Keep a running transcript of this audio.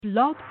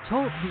Blog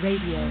Talk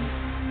Radio.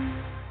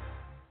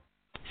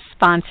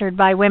 Sponsored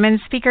by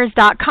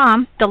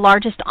WomenSpeakers.com, the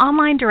largest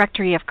online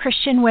directory of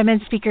Christian women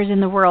speakers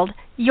in the world.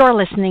 You're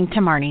listening to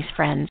Marnie's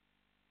Friends.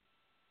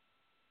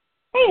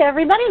 Hey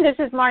everybody, this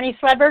is Marnie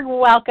Swedberg.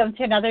 Welcome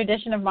to another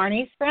edition of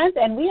Marnie's Friends,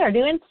 and we are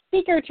doing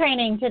speaker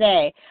training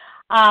today.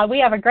 We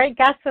have a great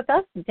guest with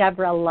us,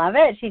 Deborah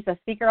Lovett. She's a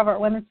speaker over at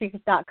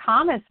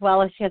WomenSpeakers.com, as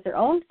well as she has her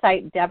own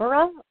site,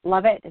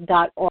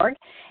 DeborahLovett.org.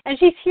 And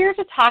she's here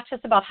to talk to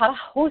us about how to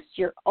host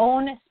your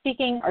own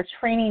speaking or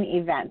training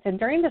events. And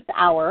during this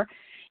hour,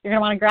 you're going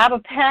to want to grab a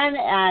pen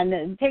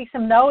and take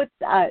some notes.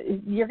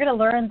 You're going to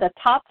learn the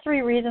top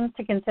 3 reasons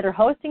to consider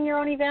hosting your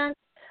own event,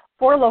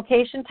 4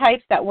 location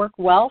types that work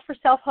well for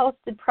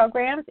self-hosted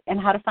programs, and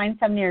how to find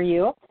some near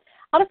you,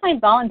 how to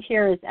find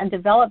volunteers and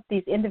develop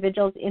these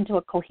individuals into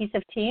a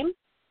cohesive team,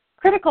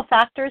 critical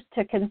factors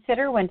to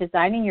consider when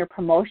designing your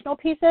promotional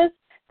pieces,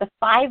 the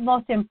 5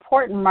 most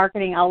important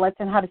marketing outlets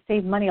and how to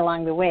save money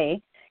along the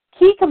way,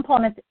 key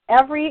components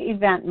every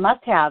event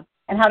must have,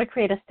 and how to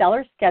create a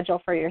stellar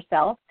schedule for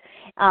yourself,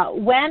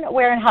 when,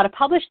 where, and how to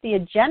publish the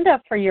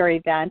agenda for your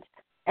event,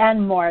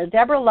 and more.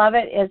 Deborah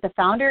Lovett is the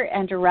founder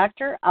and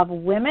director of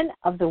Women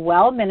of the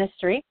Well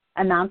Ministry,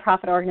 a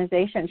nonprofit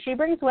organization. She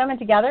brings women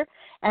together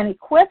and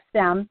equips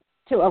them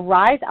to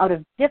arise out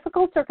of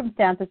difficult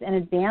circumstances and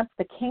advance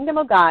the kingdom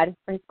of God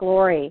for His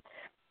glory.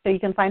 So you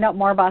can find out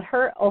more about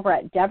her over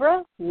at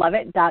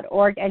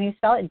DeborahLovett.org, and you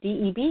spell it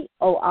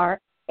DeborAh,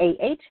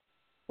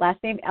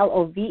 last name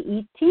Lovett.org.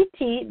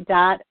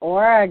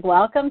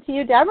 Welcome to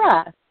you,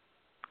 Deborah.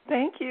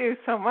 Thank you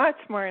so much,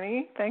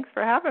 Marnie. Thanks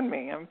for having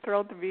me. I'm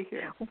thrilled to be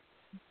here.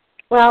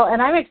 Well,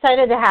 and I'm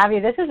excited to have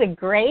you. This is a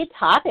great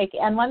topic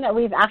and one that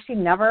we've actually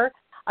never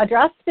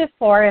addressed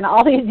before in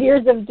all these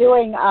years of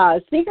doing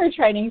speaker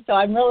training. So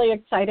I'm really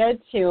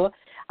excited to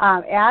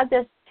add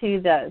this to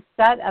the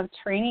set of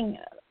training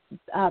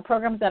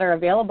programs that are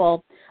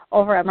available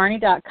over at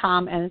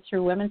Marnie.com and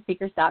through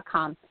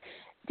WomenSpeakers.com.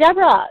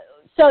 Deborah,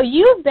 so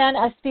you've been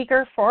a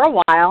speaker for a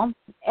while,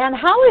 and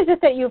how is it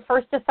that you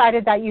first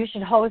decided that you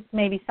should host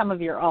maybe some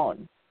of your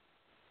own?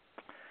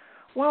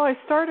 Well, I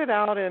started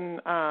out in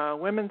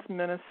women's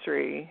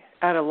ministry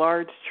at a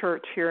large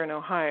church here in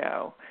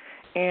Ohio,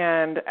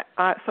 and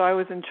so I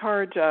was in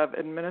charge of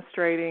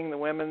administrating the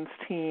women's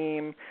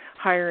team,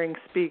 hiring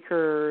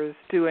speakers,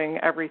 doing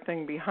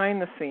everything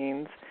behind the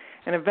scenes,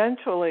 and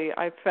eventually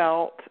I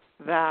felt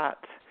that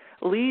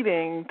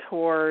leading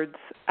towards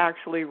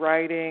actually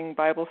writing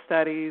Bible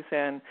studies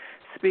and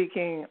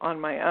speaking on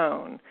my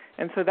own.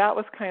 And so that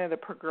was kind of the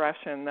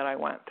progression that I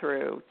went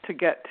through to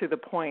get to the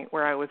point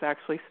where I was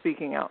actually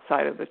speaking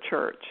outside of the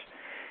church.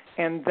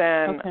 And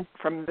then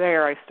from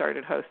there, I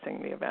started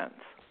hosting the events.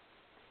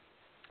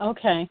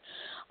 Okay.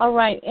 All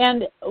right.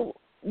 And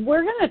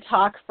we're going to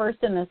talk first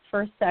in this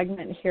first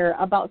segment here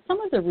about some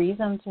of the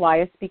reasons why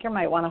a speaker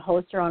might want to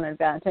host your own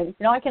event. And,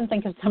 I can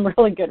think of some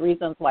really good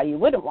reasons why you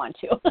wouldn't want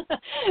to.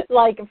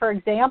 Like, for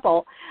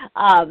example,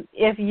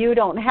 if you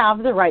don't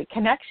have the right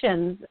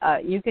connections,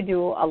 you could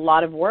do a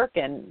lot of work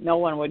and no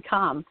one would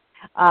come.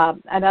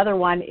 Another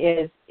one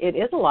is it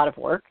is a lot of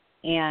work.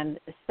 And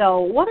so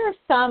what are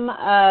some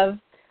of,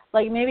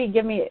 like, maybe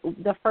give me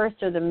the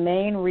first or the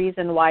main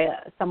reason why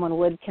someone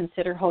would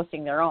consider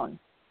hosting their own?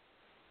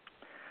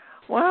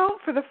 Well,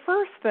 for the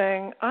first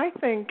thing, I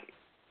think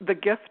the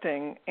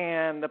gifting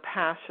and the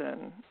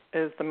passion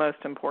is the most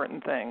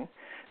important thing.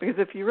 Because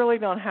if you really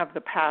don't have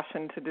the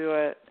passion to do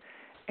it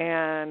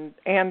and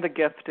the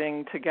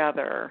gifting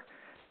together,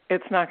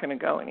 it's not going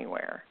to go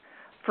anywhere.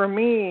 For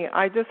me,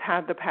 I just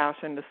had the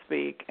passion to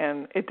speak,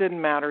 and it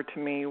didn't matter to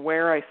me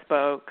where I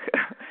spoke.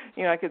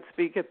 I could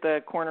speak at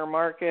the corner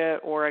market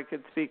or I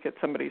could speak at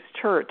somebody's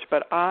church,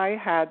 but I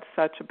had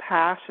such a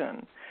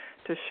passion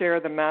to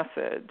share the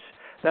message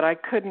that I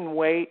couldn't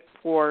wait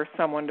for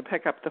someone to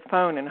pick up the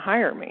phone and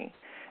hire me.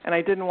 And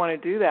I didn't want to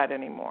do that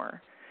anymore.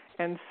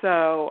 And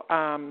so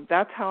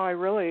that's how I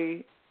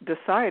really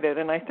decided.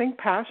 And I think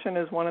passion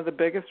is one of the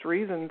biggest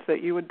reasons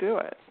that you would do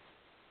it.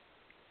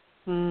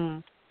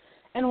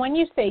 And when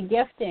you say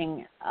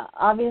gifting,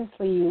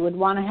 obviously you would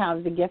want to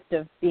have the gift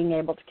of being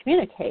able to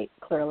communicate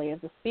clearly as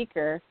a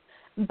speaker.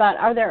 But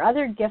are there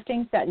other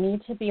giftings that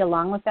need to be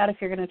along with that if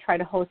you're going to try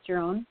to host your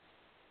own?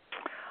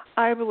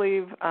 I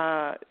believe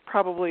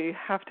probably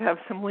have to have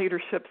some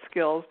leadership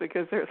skills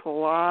because there's a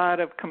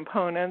lot of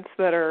components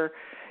that are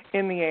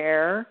in the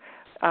air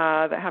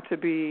that have to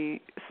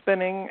be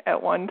spinning at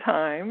one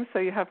time. So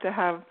you have to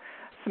have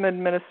some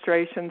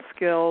administration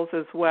skills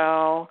as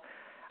well,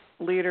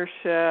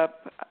 leadership,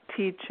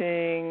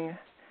 teaching,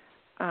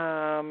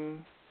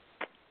 some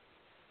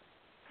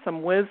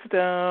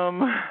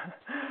wisdom,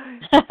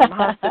 some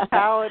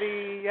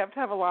hospitality. You have to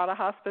have a lot of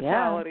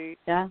hospitality.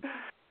 Yeah.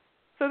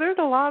 So there's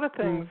a lot of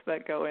things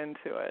that go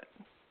into it.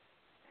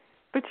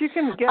 But you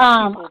can get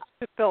people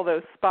to fill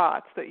those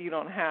spots that you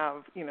don't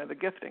have, the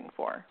gifting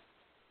for.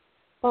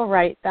 Well,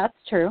 right. That's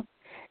true.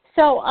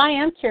 So I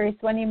am curious,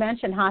 when you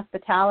mention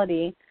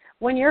hospitality,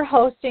 when you're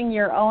hosting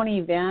your own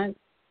event,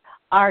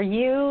 are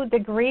you the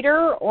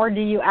greeter or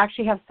do you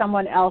actually have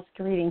someone else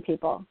greeting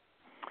people?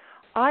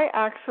 I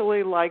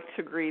actually like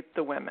to greet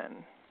the women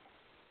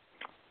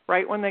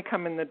right when they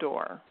come in the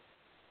door,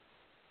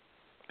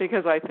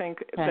 because I think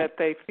that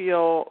they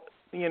feel,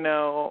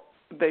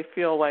 they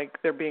feel like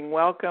they're being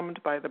welcomed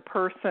by the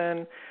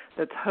person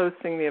that's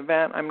hosting the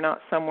event. I'm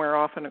not somewhere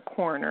off in a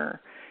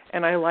corner.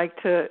 And I like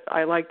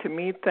to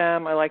meet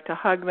them. I like to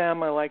hug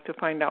them. I like to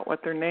find out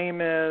what their name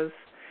is.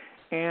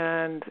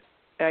 And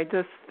I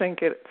just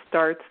think it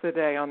starts the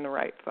day on the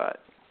right foot.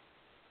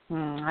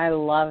 I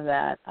love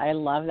that.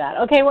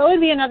 Okay, what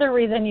would be another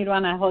reason you'd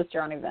want to host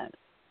your own event?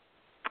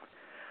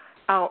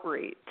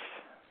 Outreach.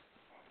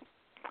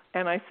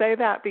 And I say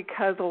that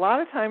because a lot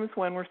of times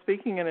when we're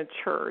speaking in a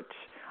church,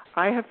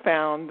 I have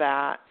found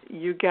that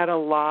you get a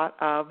lot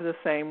of the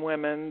same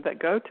women that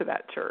go to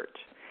that church.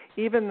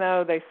 Even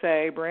though they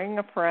say, bring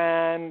a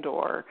friend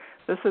or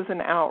this is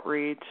an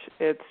outreach,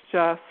 it's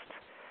just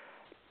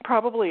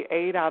probably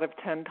 8 out of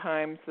 10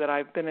 times that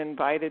I've been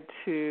invited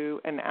to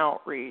an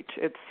outreach,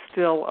 it's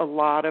still a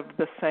lot of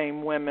the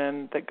same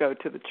women that go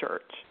to the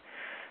church.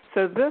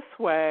 So this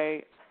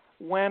way,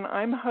 when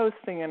I'm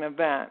hosting an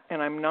event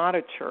and I'm not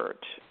a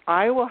church,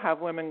 I will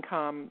have women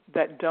come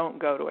that don't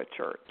go to a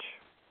church,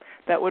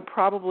 that would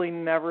probably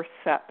never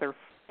set their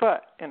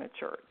foot in a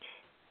church.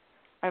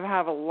 I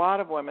have a lot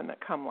of women that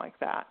come like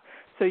that.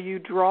 So you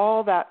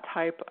draw that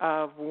type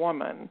of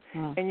woman,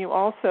 and you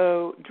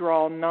also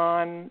draw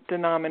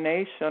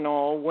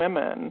non-denominational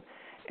women.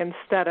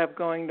 Instead of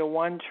going to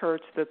one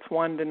church that's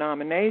one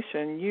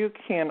denomination, you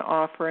can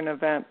offer an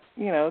event,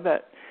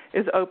 that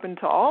is open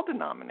to all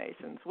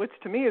denominations, which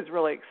to me is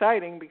really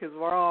exciting because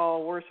we're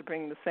all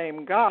worshiping the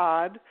same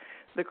God,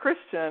 the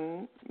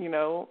Christian,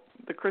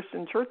 the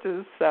Christian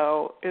churches.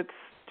 So it's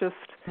just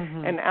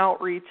an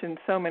outreach in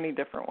so many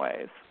different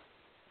ways.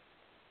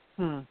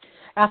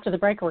 After the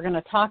break, we're going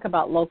to talk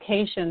about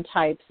location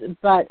types,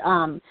 but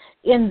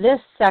in this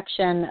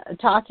section,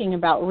 talking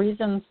about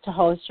reasons to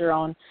host your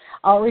own,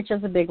 outreach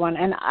is a big one.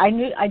 And I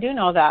do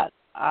know that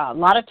a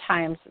lot of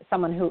times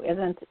someone who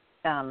isn't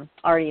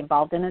already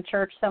involved in a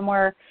church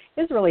somewhere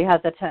is really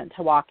hesitant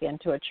to walk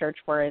into a church,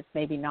 whereas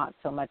maybe not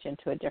so much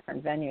into a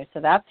different venue. So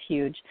that's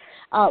huge.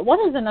 What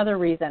is another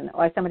reason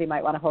why somebody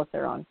might want to host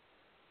their own?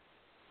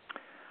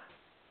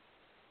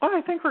 Well,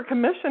 I think we're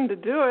commissioned to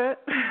do it.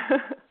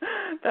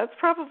 That's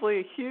probably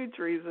a huge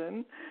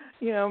reason.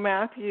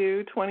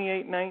 Matthew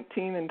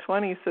 28:19 and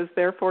 20 says,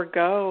 "Therefore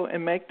go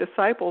and make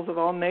disciples of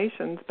all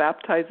nations,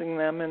 baptizing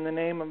them in the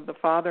name of the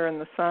Father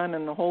and the Son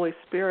and the Holy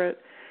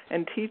Spirit,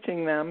 and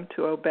teaching them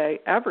to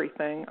obey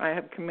everything I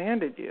have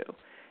commanded you.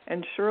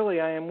 And surely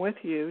I am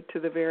with you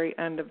to the very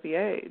end of the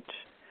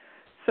age."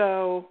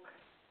 So,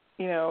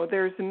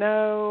 there's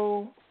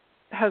no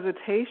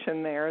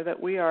hesitation there that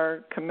we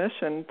are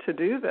commissioned to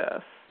do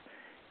this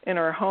in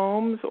our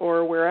homes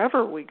or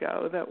wherever we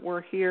go, that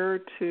we're here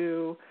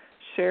to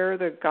share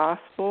the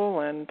gospel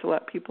and to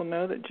let people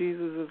know that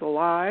Jesus is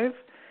alive.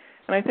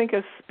 And I think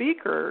as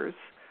speakers,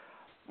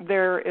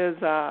 there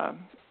is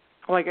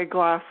like a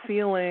glass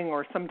ceiling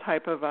or some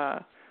type of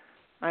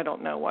I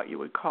don't know what you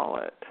would call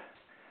it,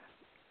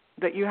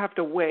 that you have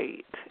to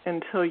wait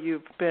until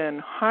you've been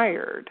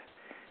hired.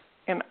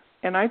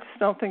 And I just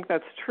don't think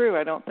that's true.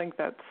 I don't think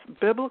that's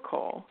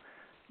biblical.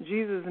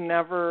 Jesus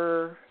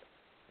never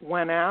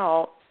went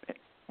out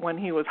when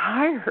he was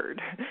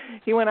hired.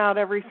 He went out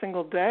every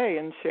single day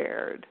and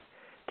shared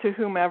to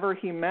whomever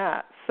he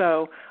met.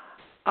 So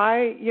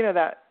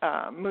that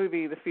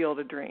movie, The Field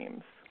of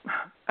Dreams,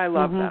 I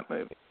love that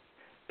movie.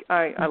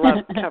 I love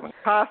Kevin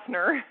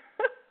Costner,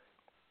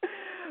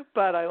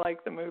 but I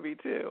like the movie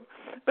too.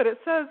 But it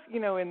says,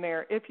 in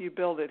there, if you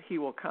build it, he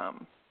will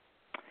come.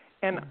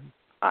 And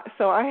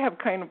so I have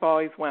kind of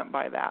always went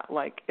by that.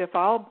 Like, if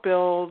I'll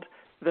build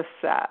the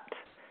set,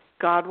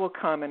 God will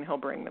come and he'll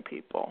bring the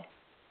people.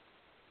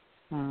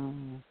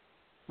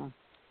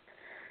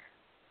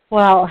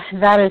 Well,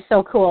 that is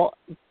so cool.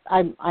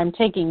 I'm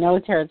taking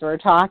notes here as we're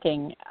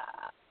talking.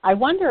 I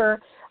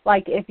wonder,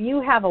 if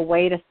you have a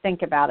way to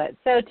think about it.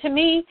 So to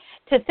me,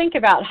 to think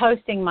about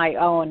hosting my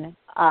own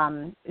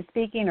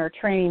speaking or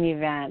training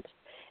event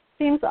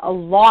seems a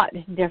lot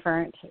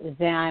different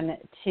than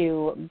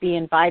to be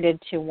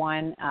invited to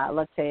one,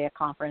 let's say a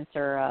conference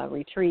or a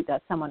retreat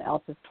that someone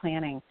else is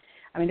planning.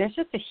 I mean, there's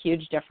just a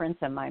huge difference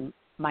in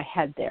my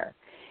head there.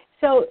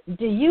 So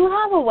do you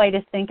have a way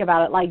to think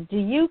about it? Do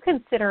you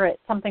consider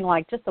it something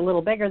like just a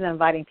little bigger than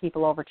inviting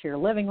people over to your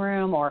living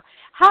room? Or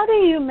how do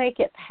you make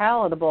it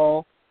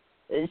palatable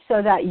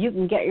so that you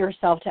can get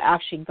yourself to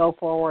actually go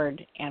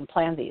forward and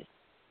plan these?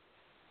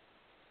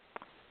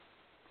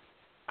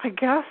 I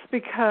guess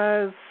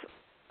because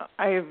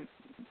I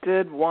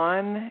did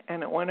one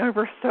and it went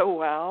over so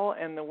well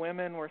and the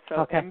women were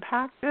so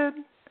impacted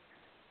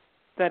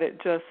that it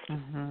just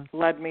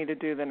led me to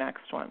do the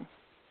next one.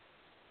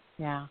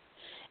 Yeah.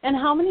 And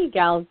how many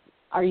gals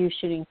are you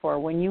shooting for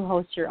when you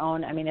host your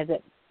own? I mean, is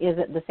it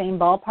the same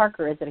ballpark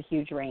or is it a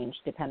huge range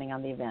depending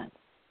on the event?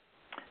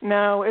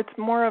 No, it's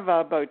more of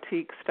a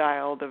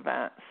boutique-styled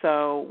event.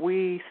 So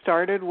we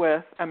started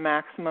with a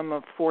maximum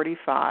of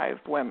 45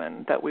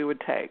 women that we would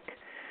take.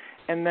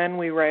 And then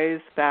we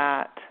raised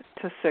that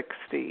to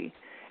 60,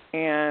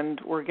 and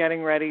we're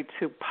getting ready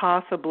to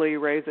possibly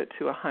raise it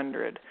to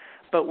 100.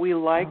 But we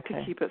like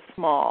to keep it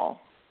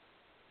small.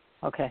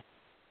 Okay.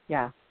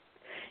 Yeah.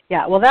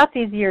 Yeah. Well, that's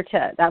easier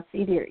to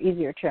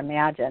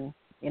imagine,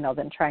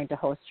 than trying to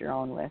host your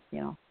own with,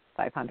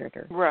 500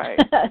 or right.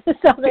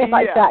 something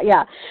like that.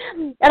 Yeah.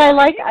 And I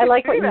like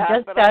what you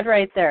just said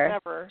right there.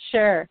 Never.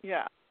 Sure.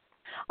 Yeah.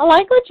 I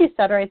like what you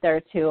said right there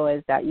too,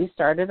 is that you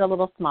started a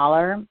little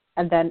smaller,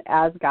 and then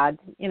as God,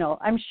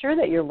 I'm sure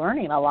that you're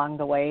learning along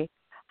the way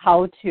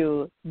how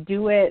to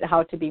do it,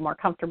 how to be more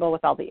comfortable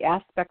with all the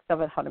aspects of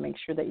it, how to make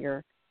sure that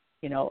you're,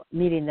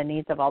 meeting the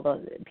needs of all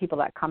the people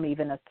that come,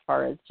 even as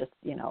far as just,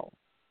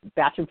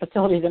 bathroom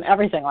facilities and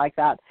everything like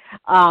that.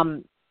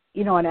 And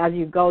as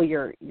you go,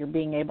 you're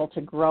being able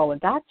to grow,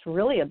 and that's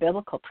really a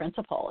biblical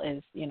principle.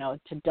 Is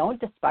to don't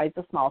despise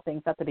the small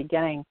things at the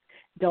beginning.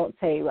 Don't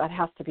say, well, it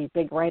has to be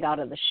big right out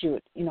of the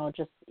chute.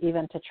 Just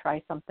even to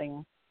try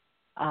something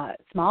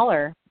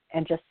smaller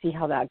and just see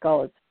how that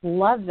goes.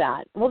 Love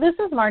that. Well, this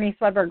is Marnie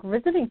Swedberg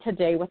visiting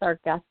today with our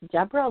guest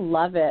Deborah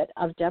Lovett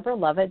of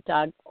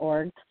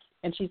DeborahLovett.org,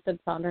 and she's the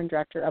founder and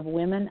director of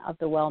Women of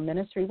the Well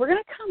Ministry. We're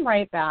going to come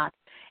right back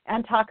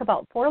and talk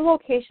about 4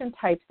 location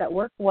types that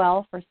work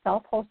well for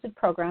self-hosted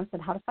programs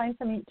and how to find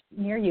some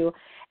near you,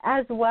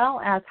 as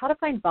well as how to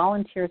find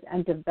volunteers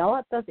and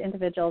develop those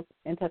individuals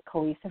into a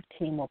cohesive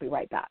team. We'll be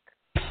right back.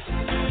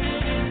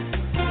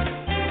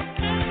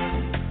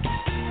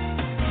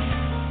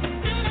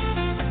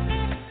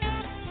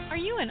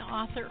 An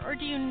author, or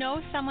do you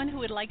know someone who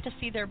would like to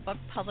see their book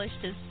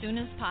published as soon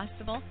as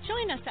possible?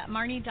 Join us at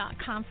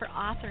Marnie.com for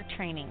author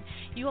training.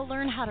 You will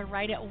learn how to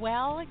write it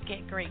well,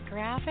 get great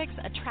graphics,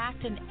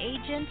 attract an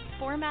agent,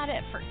 format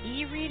it for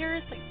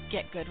e-readers,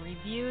 get good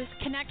reviews,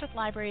 connect with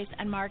libraries,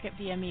 and market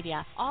via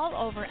media. All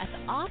over at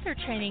the author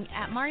training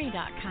at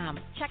Marnie.com.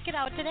 Check it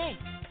out today.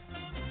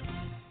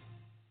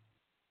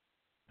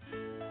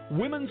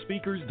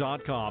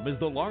 WomenSpeakers.com is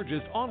the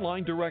largest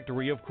online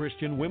directory of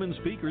Christian women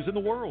speakers in the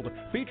world,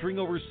 featuring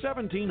over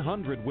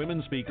 1,700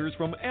 women speakers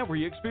from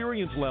every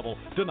experience level,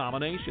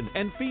 denomination,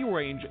 and fee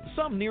range,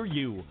 some near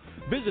you.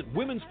 Visit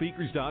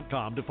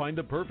WomenSpeakers.com to find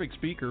the perfect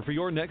speaker for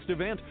your next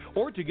event,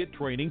 or to get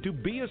training to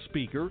be a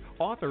speaker,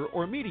 author,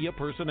 or media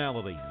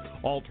personality.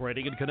 All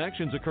training and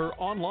connections occur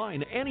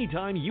online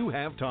anytime you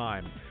have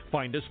time.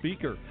 Find a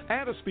speaker,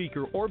 add a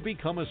speaker, or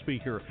become a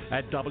speaker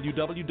at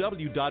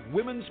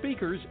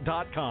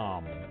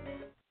www.womenspeakers.com.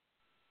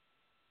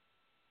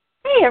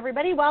 Hey,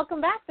 everybody.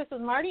 Welcome back. This is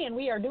Marty, and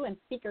we are doing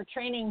speaker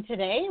training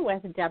today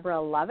with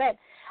Deborah Lovett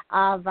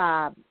of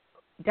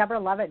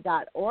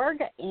DeborahLovett.org,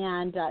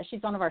 and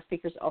she's one of our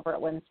speakers over at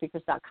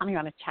WomenSpeakers.com. You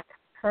want to check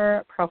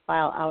her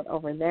profile out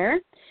over there,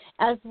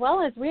 as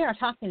well as we are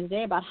talking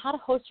today about how to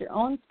host your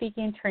own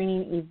speaking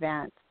training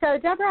event. So,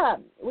 Deborah,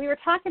 we were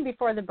talking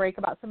before the break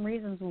about some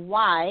reasons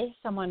why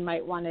someone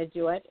might want to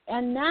do it,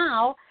 and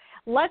now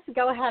let's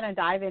go ahead and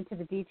dive into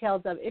the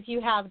details of, if you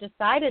have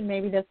decided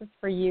maybe this is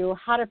for you,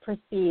 how to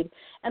proceed.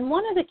 And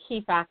one of the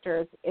key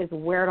factors is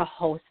where to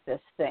host this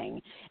thing.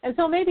 And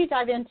so maybe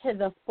dive into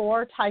the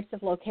 4 types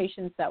of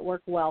locations that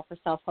work well for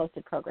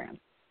self-hosted programs.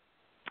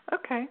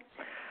 Okay.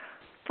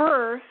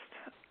 First,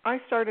 I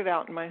started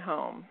out in my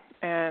home,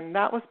 and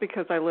that was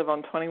because I live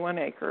on 21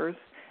 acres,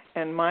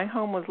 and my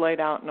home was laid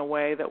out in a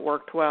way that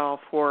worked well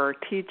for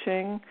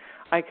teaching.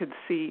 I could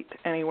seat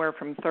anywhere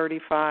from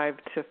 35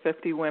 to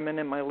 50 women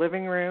in my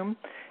living room,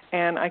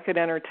 and I could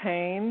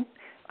entertain.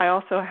 I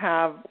also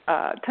have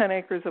 10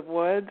 acres of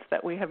woods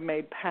that we have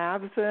made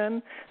paths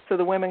in, so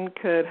the women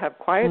could have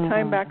quiet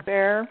time back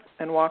there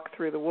and walk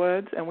through the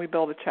woods, and we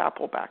built a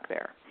chapel back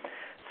there.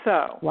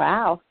 So,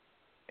 wow.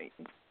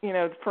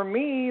 For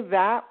me,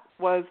 that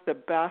was the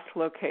best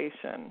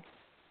location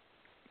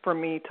for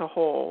me to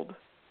hold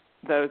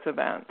those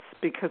events,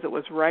 because it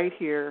was right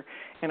here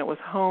and it was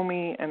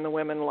homey and the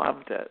women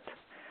loved it.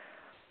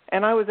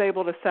 And I was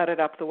able to set it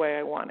up the way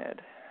I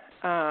wanted.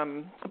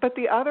 But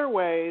the other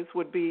ways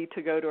would be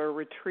to go to a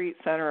retreat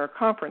center or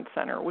conference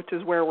center, which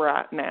is where we're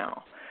at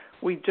now.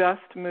 We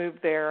just moved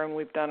there, and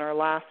we've done our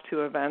last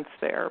 2 events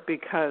there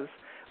because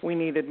we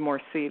needed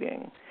more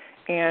seating.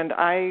 And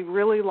I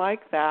really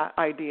like that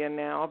idea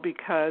now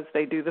because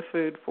they do the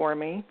food for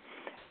me.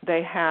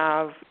 They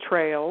have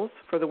trails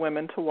for the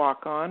women to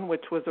walk on,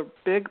 which was a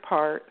big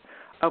part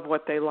of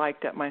what they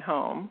liked at my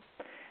home.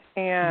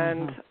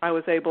 And I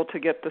was able to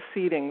get the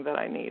seating that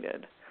I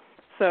needed.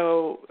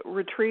 So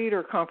retreat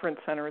or conference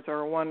centers are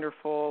a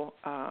wonderful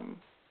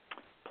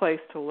place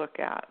to look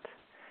at.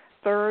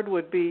 Third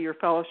would be your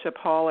fellowship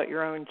hall at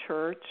your own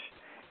church.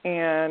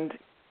 And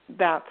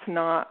that's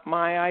not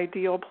my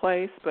ideal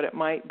place, but it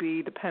might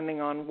be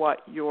depending on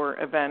what your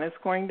event is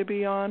going to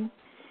be on.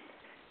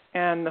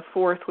 And the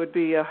fourth would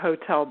be a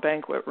hotel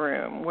banquet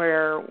room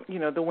where,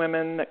 the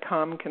women that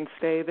come can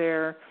stay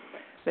there.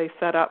 They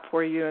set up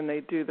for you and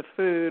they do the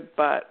food,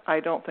 but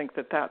I don't think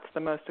that that's the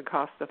most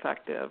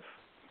cost-effective.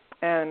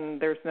 And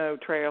there's no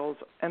trails,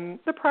 and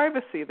the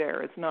privacy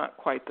there is not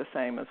quite the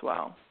same as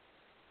well.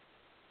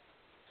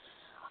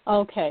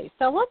 Okay,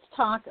 so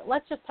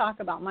let's just talk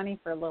about money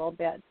for a little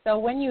bit. So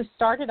when you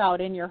started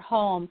out in your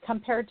home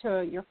compared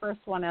to your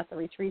first one at the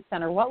retreat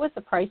center, what was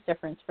the price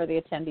difference for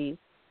the attendees?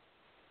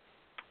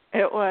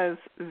 It was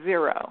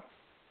 $0.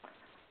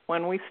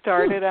 When we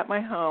started at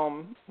my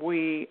home,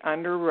 we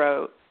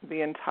underwrote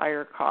the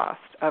entire cost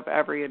of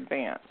every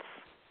advance.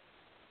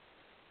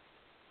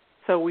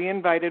 So we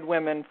invited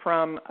women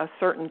from a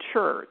certain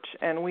church,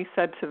 and we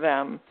said to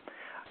them,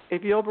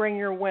 if you'll bring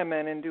your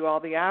women and do all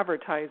the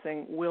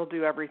advertising, we'll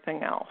do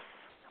everything else.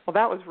 Well,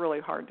 that was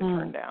really hard to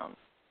turn down.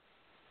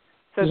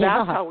 So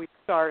that's how we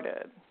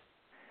started.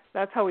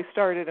 That's how we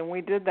started, and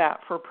we did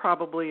that for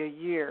probably a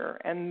year,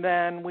 and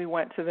then we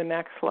went to the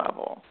next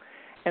level.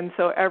 And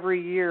so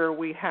every year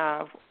we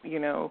have,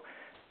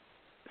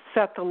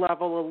 set the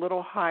level a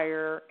little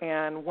higher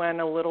and went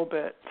a little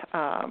bit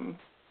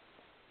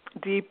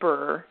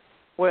deeper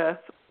with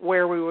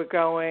where we were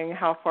going,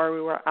 how far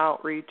we were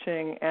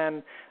outreaching,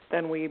 and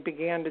then we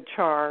began to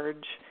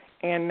charge,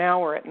 and now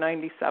we're at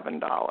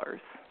 $97.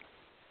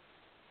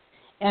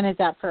 And is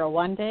that for a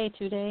 1 day,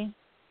 2 day?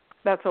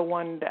 That's a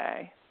 1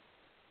 day.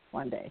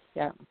 1 day,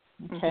 yeah.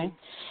 Okay.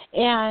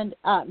 And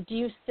do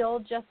you still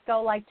just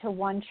go like to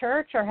one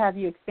church, or have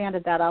you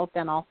expanded that out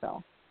then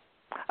also?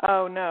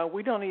 Oh, no,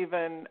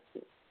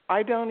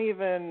 I don't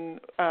even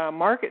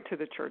market to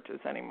the churches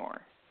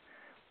anymore.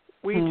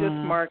 We just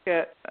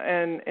market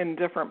in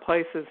different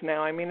places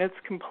now. I mean, it's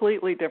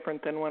completely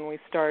different than when we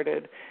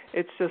started.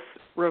 It's just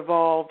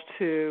revolved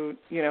to,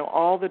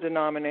 all the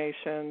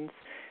denominations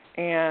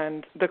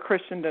and the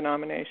Christian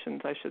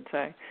denominations, I should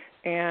say.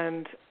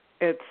 And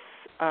it's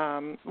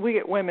we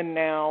get women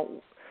now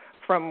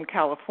from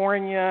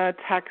California,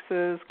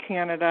 Texas,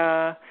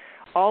 Canada,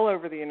 all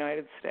over the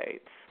United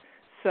States.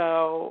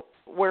 So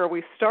where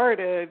we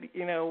started,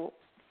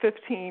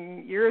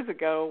 15 years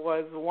ago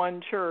was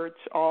one church,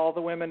 all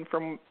the women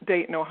from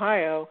Dayton,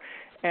 Ohio,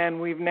 and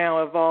we've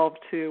now evolved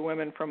to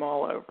women from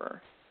all over.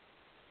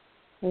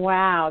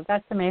 Wow,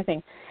 that's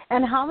amazing.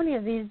 And how many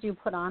of these do you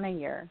put on a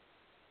year?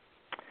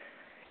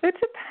 It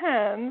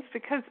depends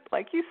because,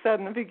 like you said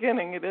in the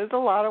beginning, it is a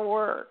lot of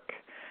work.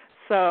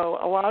 So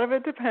a lot of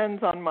it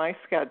depends on my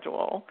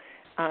schedule.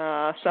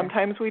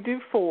 Sometimes we do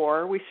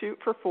 4. We shoot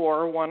for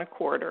 4, 1 a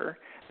quarter.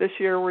 This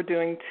year we're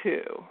doing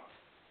 2.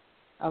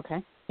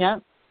 Okay. Yeah.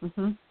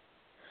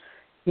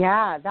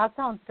 Yeah, that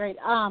sounds great.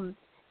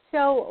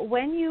 So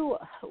when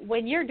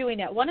you're doing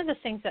it, one of the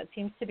things that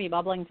seems to be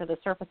bubbling to the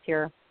surface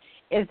here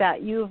is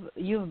that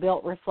you've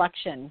built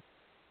reflection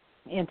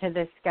into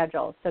this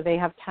schedule, so they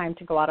have time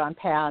to go out on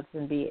paths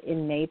and be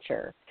in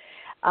nature.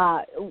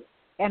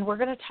 And we're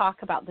going to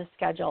talk about the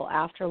schedule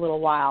after a little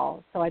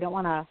while, so I don't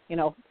want to,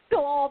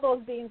 spill all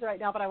those beans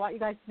right now, but I want you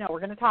guys to know we're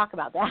going to talk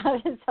about that.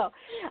 And so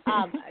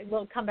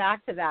we'll come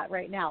back to that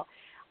right now.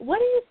 What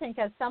do you think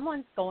as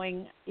someone's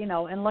going,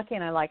 and looking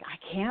at like, I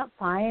can't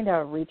find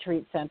a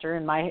retreat center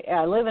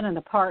I live in an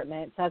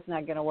apartment, so that's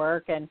not going to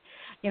work. And,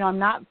 I'm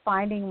not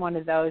finding one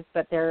of those,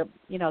 but there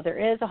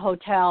is a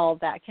hotel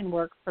that can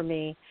work for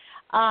me.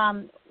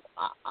 On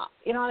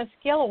a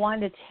scale of 1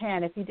 to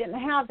 10, if you didn't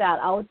have that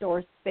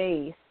outdoor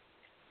space,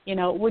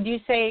 would you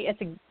say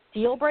it's a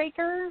deal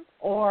breaker,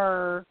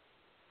 or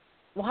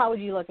how would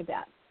you look at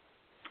that?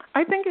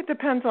 I think it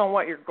depends on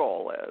what your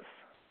goal is.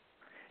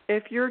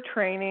 If you're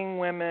training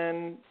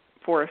women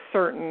for a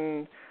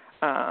certain,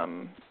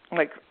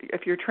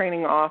 if you're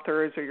training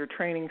authors or you're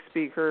training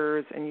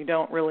speakers and you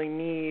don't really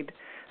need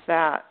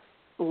that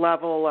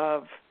level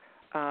of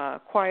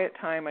quiet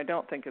time, I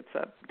don't think it's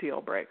a deal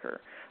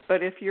breaker.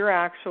 But if you're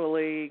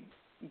actually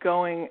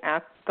going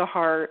at the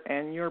heart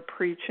and you're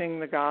preaching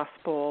the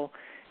gospel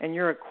and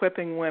you're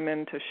equipping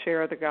women to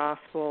share the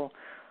gospel,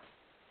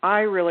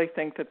 I really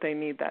think that they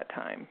need that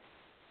time.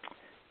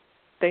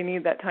 They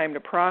need that time to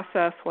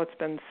process what's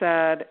been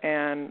said,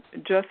 and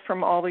just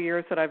from all the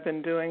years that I've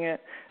been doing it,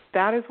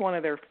 that is one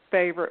of their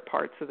favorite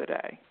parts of the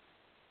day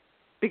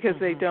because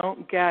they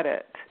don't get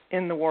it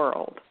in the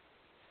world.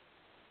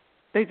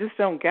 They just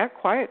don't get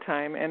quiet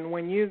time, and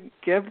when you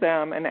give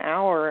them an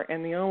hour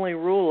and the only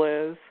rule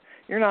is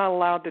you're not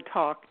allowed to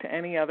talk to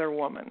any other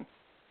woman,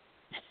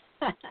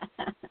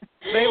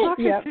 they look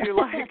at you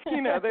like,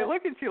 they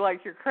look at you like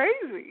you're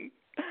crazy.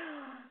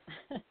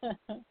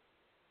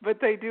 But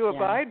they do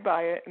abide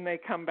by it, and they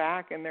come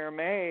back and they're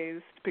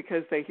amazed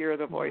because they hear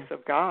the voice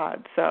of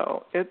God.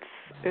 So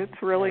it's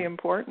really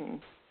important.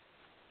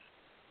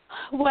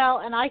 Well,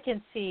 and I can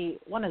see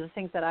one of the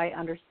things that I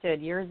understood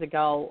years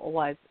ago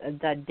was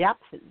the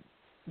depth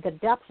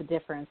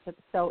difference.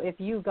 So if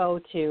you go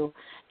to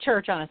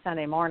church on a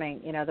Sunday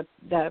morning,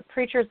 the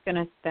preacher's going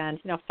to spend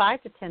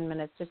 5 to 10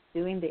 minutes just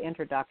doing the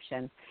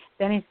introduction.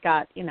 Then he's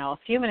got a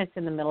few minutes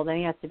in the middle. Then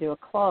he has to do a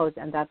close,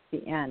 and that's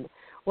the end.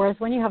 Whereas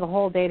when you have a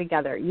whole day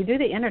together, you do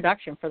the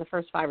introduction for the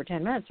first 5 or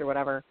 10 minutes or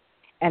whatever,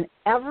 and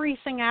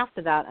everything after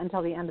that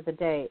until the end of the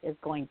day is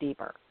going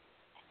deeper.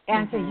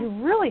 And so you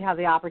really have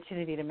the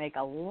opportunity to make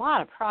a lot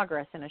of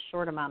progress in a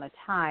short amount of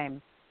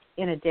time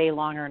in a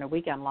day-long or in a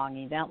weekend-long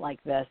event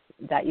like this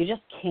that you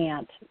just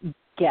can't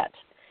get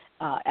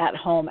at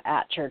home,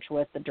 at church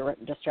with the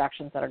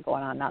distractions that are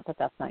going on. Not that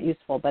that's not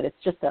useful, but it's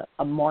just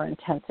a more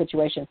intense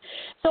situation.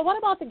 So what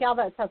about the gal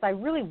that says, I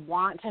really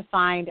want to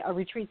find a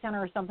retreat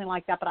center or something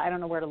like that, but I don't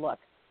know where to look?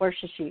 Where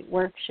should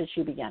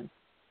she begin?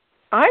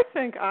 I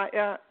think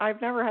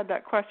I've never had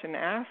that question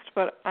asked,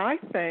 but I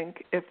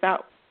think if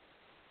that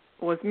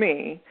was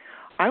me,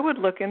 I would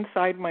look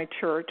inside my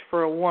church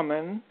for a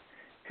woman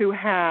who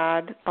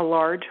had a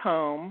large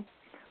home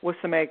with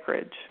some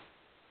acreage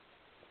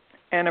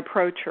and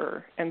approach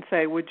her and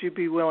say, would you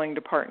be willing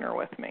to partner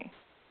with me?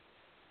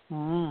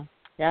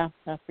 Yeah,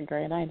 that's a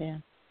great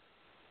idea.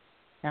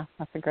 Yeah,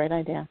 that's a great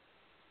idea.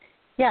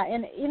 Yeah,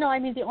 and I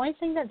mean, the only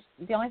thing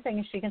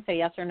is she can say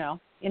yes or no.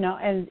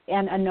 And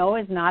a no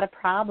is not a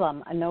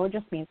problem. A no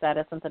just means that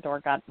isn't the door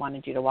God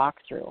wanted you to walk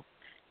through.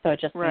 So it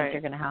just means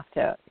you're going to have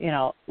to,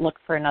 look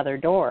for another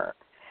door.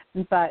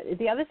 But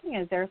the other thing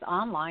is there's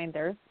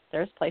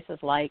places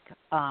like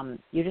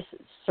you just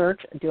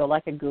do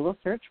a Google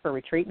search for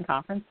retreat and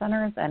conference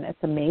centers, and it's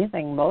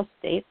amazing. Most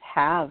states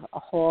have a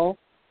whole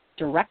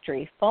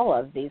directory full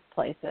of these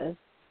places,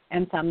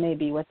 and some may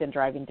be within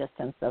driving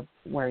distance of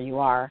where you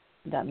are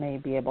that may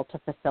be able to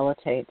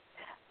facilitate.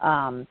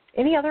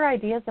 Any other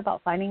ideas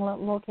about finding a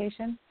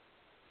location?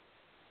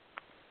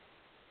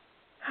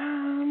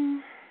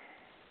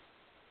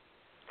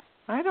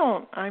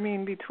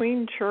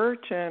 Between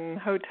church and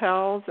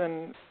hotels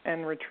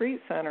and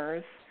retreat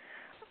centers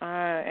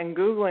and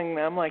Googling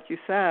them, like you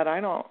said, I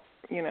don't,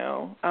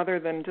 other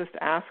than just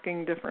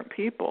asking different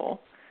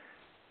people,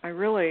 I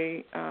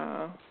really,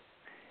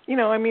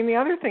 the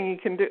other thing you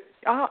can do,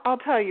 I'll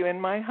tell you, in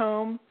my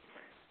home,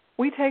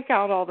 we take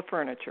out all the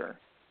furniture.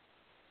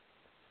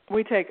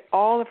 We take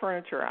all the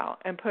furniture out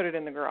and put it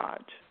in the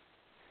garage,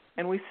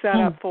 and we set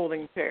up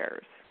folding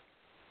chairs.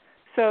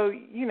 So,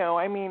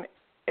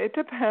 it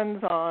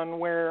depends on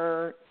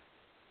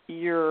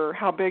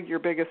how big your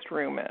biggest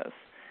room is.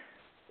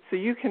 So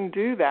you can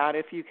do that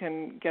if you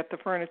can get the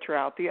furniture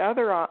out. The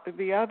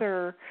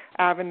other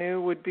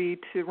avenue would be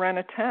to rent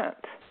a tent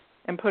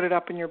and put it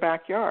up in your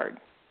backyard.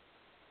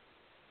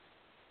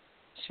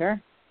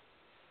 Sure.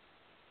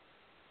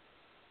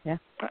 Yeah.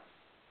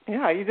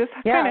 Yeah, you just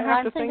kind of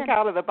have to think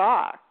out of the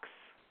box.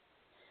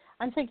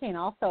 I'm thinking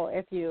also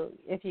if you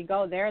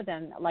go there,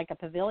 then like a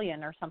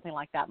pavilion or something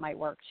like that might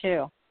work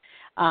too.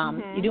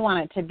 You do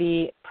want it to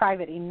be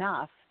private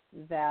enough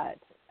that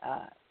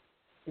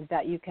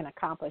you can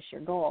accomplish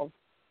your goals,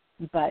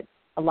 but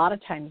a lot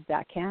of times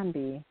that can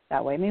be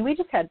that way. I mean, we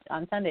just had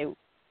on Sunday,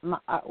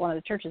 one of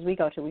the churches we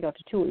go to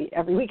two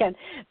every weekend,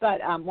 but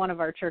one of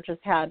our churches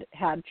had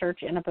church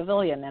in a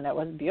pavilion, and it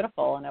was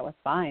beautiful and it was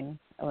fine.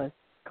 It was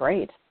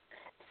great.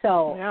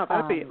 So yeah,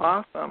 that'd be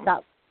awesome.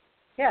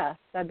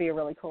 That'd be a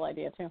really cool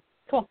idea too.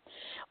 Cool.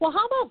 Well,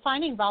 how about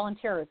finding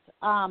volunteers?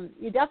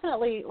 You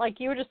definitely, like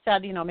you just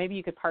said, maybe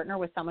you could partner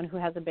with someone who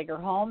has a bigger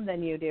home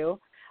than you do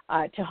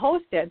to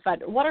host it.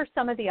 But what are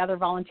some of the other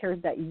volunteers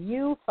that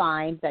you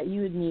find that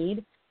you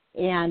need,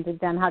 and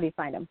then how do you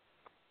find them?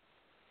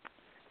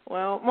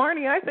 Well,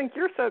 Marnie, I think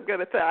you're so good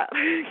at that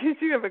because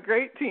you have a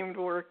great team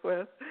to work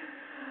with.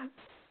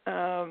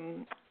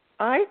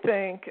 I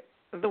think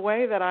the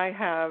way that I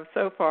have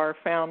so far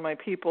found my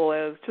people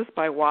is just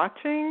by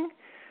watching,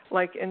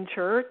 like in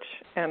church,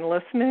 and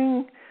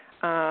listening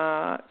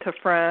to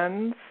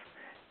friends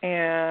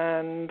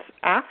and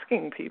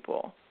asking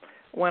people.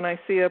 When I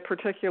see a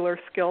particular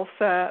skill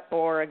set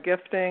or a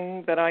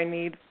gifting that I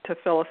need to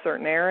fill a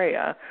certain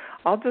area,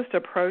 I'll just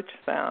approach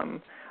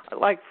them.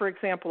 Like, for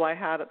example,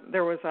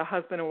 there was a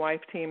husband and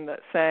wife team that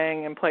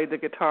sang and played the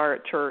guitar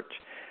at church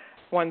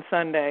one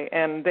Sunday,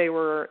 and they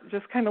were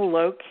just kind of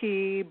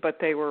low-key, but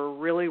they were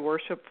really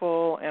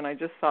worshipful, and I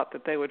just thought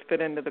that they would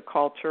fit into the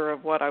culture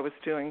of what I was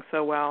doing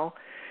so well.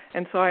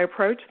 And so I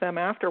approached them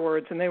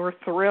afterwards, and they were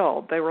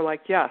thrilled. They were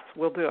like, yes,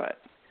 we'll do it.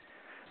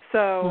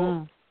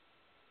 So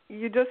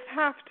you just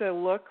have to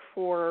look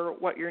for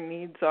what your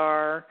needs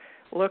are,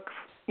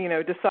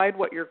 decide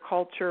what your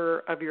culture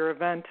of your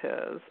event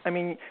is. I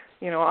mean,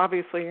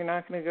 obviously you're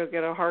not going to go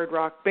get a hard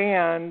rock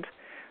band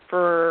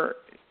for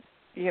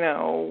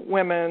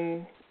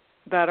women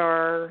that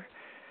are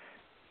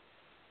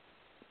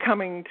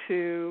coming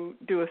to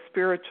do a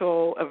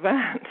spiritual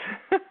event.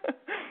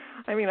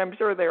 I mean, I'm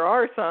sure there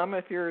are some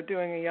if you're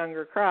doing a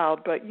younger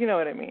crowd, but you know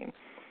what I mean.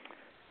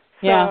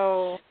 Yeah.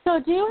 So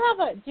do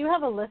you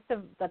have a list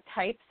of the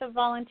types of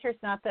volunteers,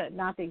 not the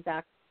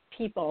exact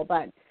people,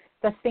 but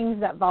the things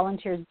that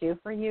volunteers do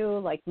for you,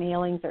 like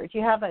mailings, or do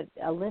you have a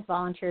list of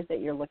volunteers that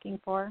you're looking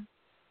for?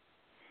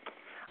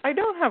 I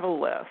don't have a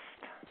list.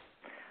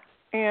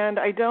 And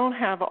I don't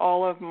have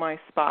all of my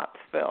spots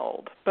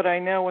filled, but I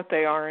know what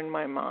they are in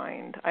my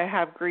mind. I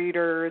have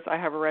greeters. I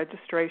have a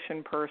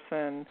registration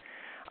person.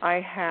 I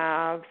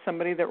have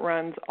somebody that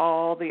runs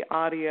all the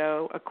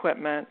audio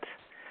equipment.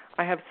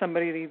 I have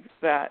somebody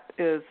that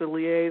is the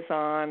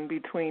liaison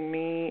between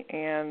me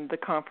and the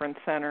conference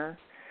center.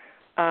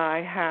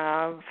 I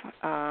have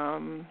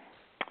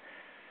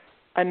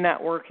a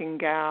networking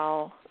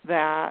gal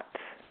that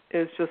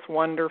is just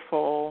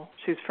wonderful.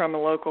 She's from a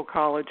local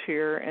college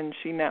here, and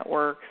she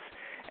networks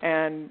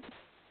and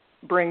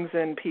brings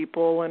in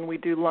people, and we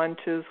do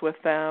lunches with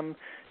them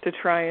to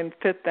try and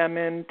fit them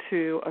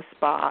into a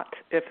spot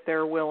if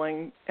they're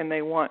willing and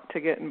they want to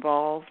get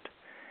involved.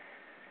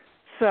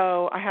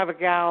 So I have a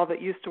gal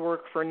that used to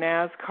work for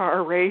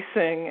NASCAR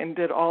racing and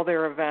did all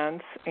their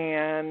events,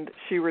 and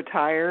she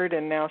retired,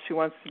 and now she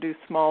wants to do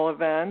small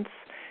events,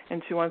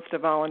 and she wants to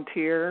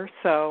volunteer.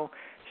 So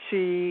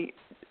she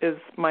is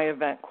my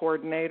event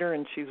coordinator,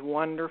 and she's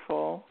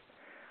wonderful.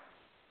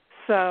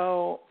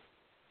 So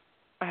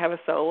I have a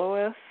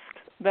soloist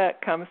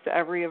that comes to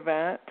every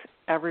event.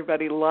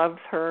 Everybody loves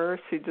her.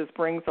 She just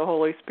brings the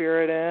Holy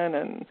Spirit in,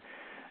 and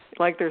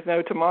like there's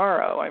no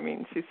tomorrow. I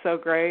mean, she's so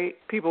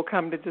great. People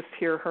come to just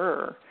hear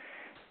her.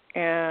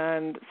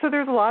 And so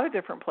there's a lot of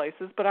different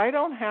places, but I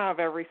don't have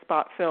every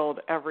spot filled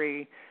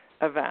every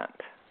event.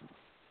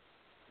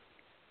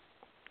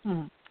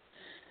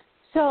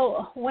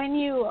 So when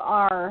you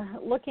are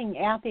looking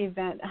at the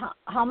event,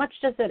 how much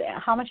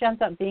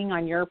ends up being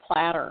on your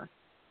platter?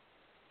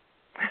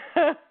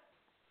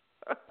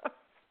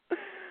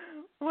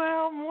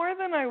 Well, more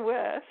than I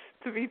wish,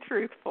 to be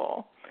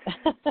truthful.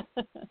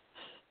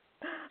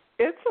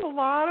 It's a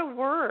lot of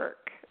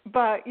work,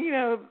 but,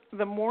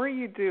 the more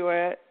you do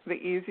it, the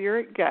easier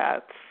it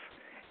gets,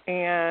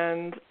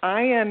 and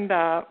I end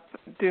up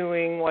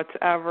doing what's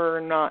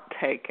ever not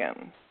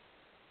taken.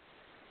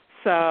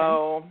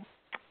 So,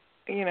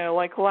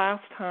 like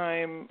last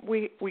time,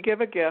 we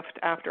give a gift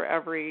after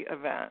every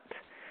event.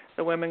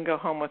 The women go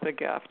home with a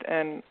gift,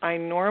 and I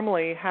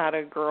normally had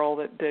a girl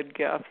that did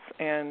gifts,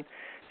 and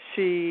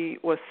she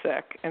was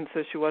sick, and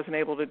so she wasn't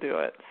able to do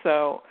it.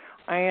 So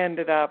I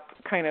ended up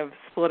kind of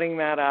splitting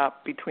that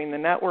up between the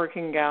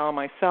networking gal,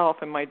 myself,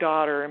 and my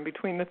daughter, and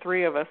between the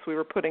three of us, we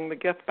were putting the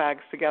gift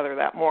bags together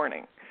that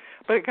morning.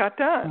 But it got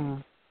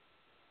done.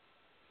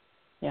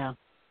 Yeah.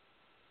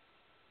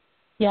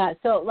 Yeah,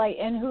 so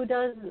and who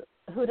does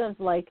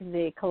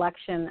the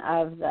collection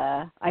of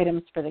the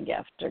items for the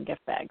gift or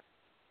gift bags?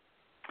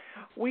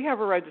 We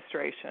have a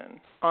registration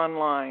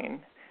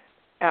online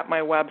at my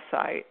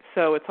website,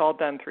 so it's all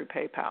done through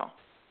PayPal.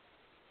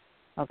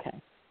 Okay.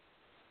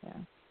 Yeah.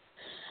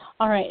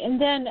 All right.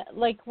 And then,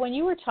 when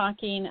you were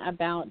talking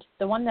about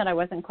the one that I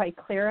wasn't quite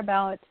clear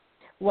about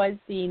was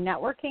the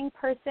networking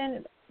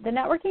person. The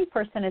networking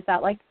person, is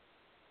that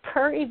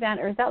per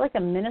event, or is that a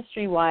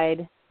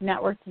ministry-wide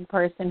networking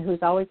person who's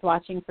always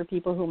watching for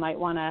people who might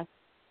want to,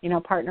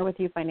 partner with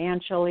you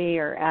financially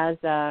or as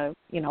a,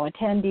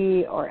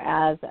 attendee or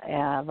as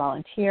a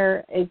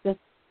volunteer? Is this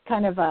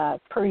kind of a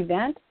per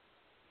event?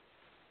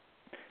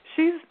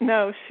 She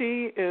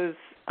is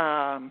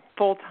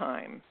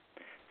full-time,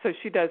 so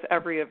she does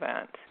every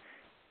event,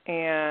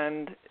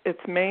 and it's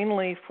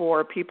mainly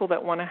for people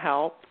that want to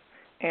help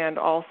and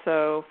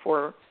also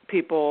for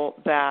people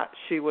that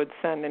she would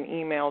send an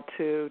email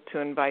to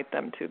invite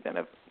them to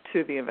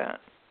the event.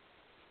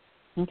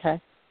 Okay.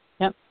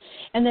 Yep.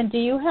 And then do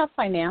you have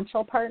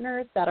financial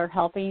partners that are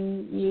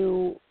helping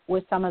you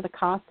with some of the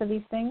costs of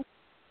these things?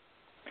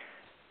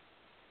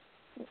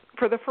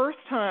 For the first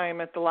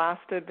time at the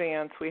last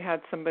advance, we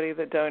had somebody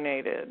that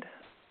donated,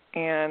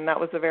 and that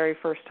was the very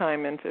first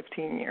time in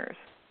 15 years.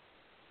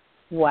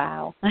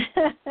 Wow. I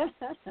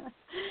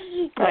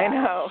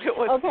know. It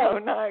was so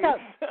nice.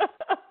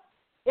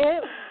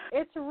 So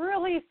it's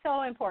really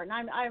so important.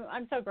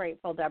 I'm so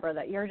grateful, Deborah,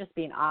 that you're just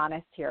being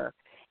honest here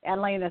and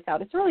laying this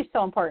out. It's really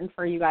so important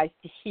for you guys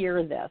to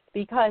hear this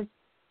because,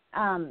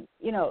 a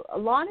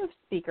lot of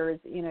speakers,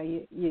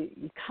 you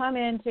come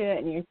into it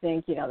and you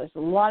think, there's a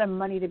lot of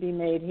money to be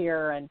made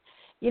here. And,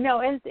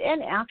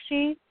 and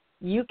actually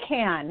you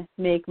can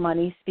make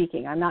money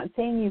speaking. I'm not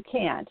saying you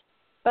can't,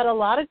 but a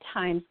lot of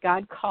times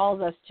God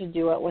calls us to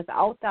do it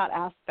without that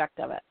aspect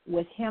of it,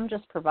 with him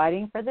just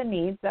providing for the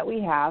needs that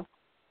we have.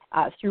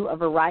 Through a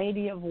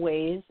variety of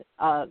ways,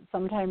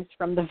 sometimes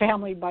from the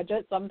family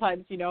budget,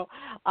 sometimes,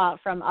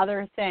 from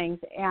other things,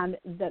 and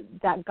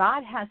that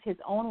God has his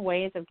own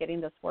ways of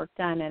getting this work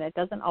done, and it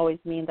doesn't always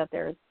mean that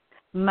there's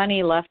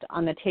money left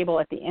on the table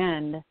at the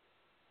end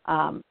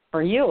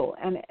for you.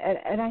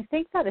 And I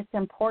think that it's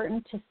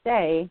important to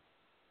say,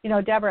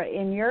 Deborah,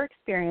 in your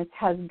experience,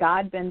 has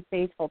God been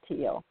faithful to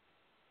you?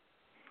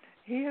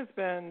 He has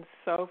been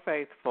so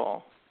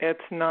faithful. It's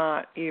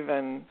not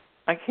even...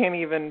 I can't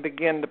even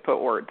begin to put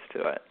words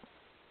to it.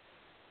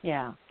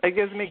 Yeah. It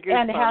gives me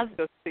goosebumps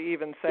just to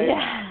even say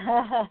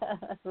that.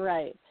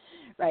 Right.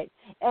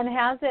 And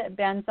has it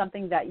been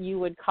something that you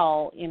would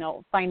call,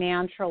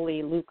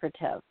 financially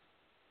lucrative?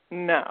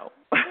 No.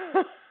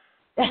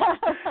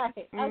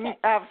 Right. Okay.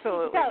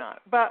 Absolutely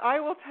not. But I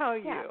will tell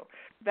you,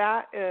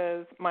 that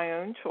is my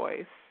own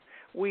choice.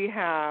 We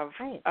have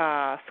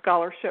a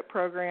scholarship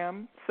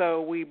program,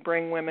 so we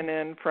bring women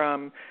in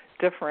from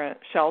different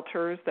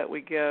shelters that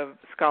we give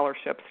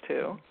scholarships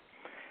to.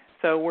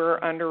 So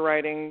we're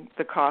underwriting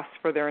the costs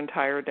for their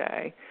entire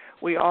day.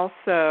 We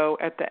also,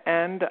 at the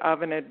end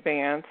of an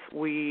advance,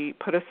 we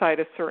put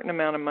aside a certain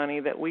amount of money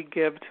that we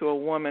give to a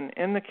woman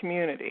in the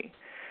community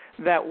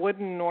that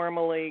wouldn't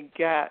normally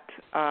get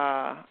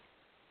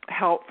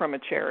help from a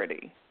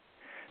charity.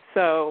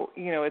 So,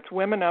 it's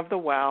Women of the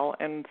Well,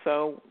 and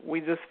so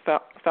we just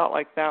felt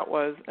like that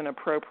was an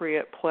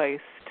appropriate place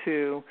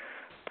to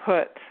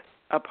put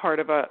a part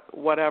of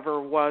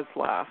whatever was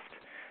left,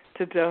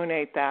 to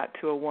donate that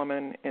to a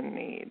woman in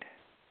need.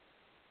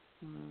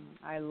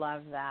 I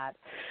love that.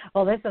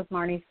 Well, this is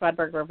Marnie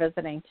Swedberg. We're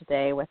visiting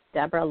today with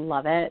Deborah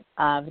Lovett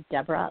of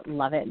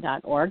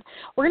deborahlovett.org.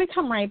 We're going to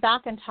come right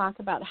back and talk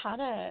about how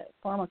to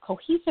form a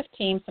cohesive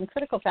team, some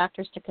critical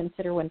factors to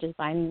consider when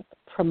designing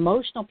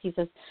promotional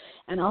pieces,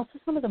 and also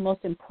some of the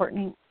most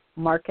important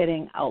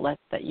marketing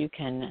outlets that you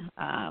can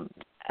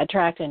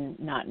attract and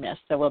not miss.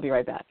 So we'll be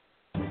right back.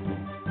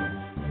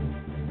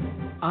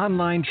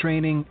 Online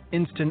training,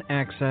 instant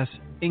access,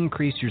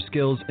 increase your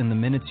skills in the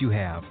minutes you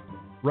have.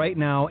 Right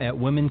now at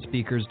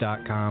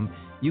womenspeakers.com,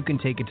 you can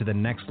take it to the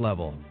next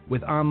level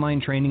with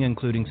online training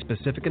including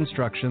specific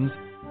instructions,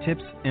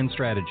 tips, and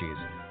strategies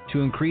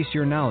to increase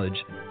your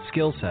knowledge,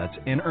 skill sets,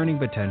 and earning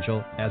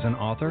potential as an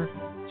author,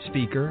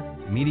 speaker,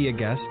 media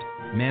guest,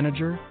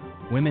 manager,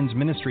 women's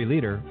ministry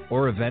leader,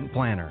 or event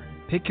planner.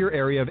 Pick your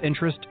area of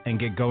interest and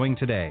get going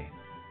today.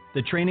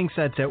 The training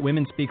sets at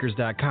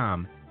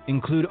womenspeakers.com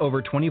include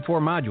over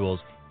 24 modules,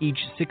 each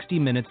 60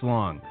 minutes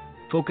long,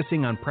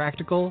 focusing on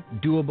practical,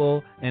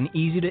 doable, and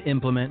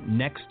easy-to-implement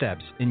next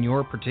steps in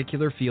your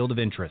particular field of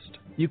interest.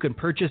 You can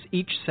purchase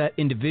each set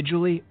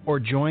individually or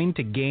join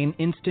to gain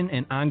instant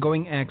and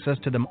ongoing access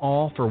to them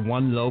all for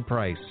one low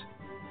price.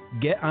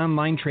 Get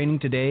online training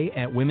today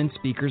at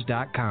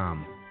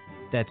womenspeakers.com.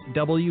 That's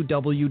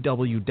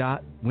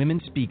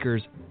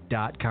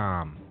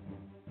www.womenspeakers.com.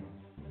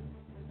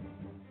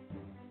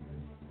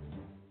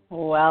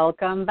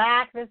 Welcome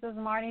back. This is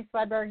Marnie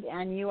Swedberg,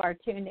 and you are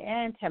tuned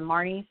in to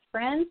Marnie's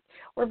Friends.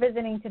 We're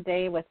visiting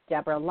today with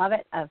Deborah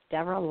Lovett of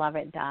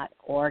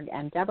deborahlovett.org,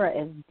 and Deborah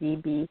is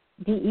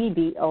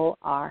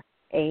DEBORAH,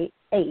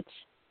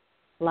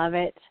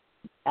 Lovett,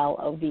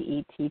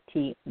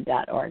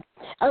 LOVETT.org.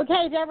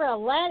 Okay, Deborah,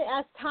 let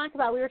us talk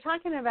about, we were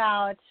talking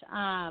about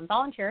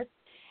volunteers.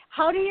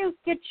 How do you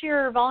get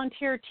your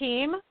volunteer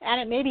team, and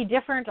it may be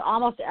different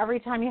almost every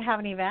time you have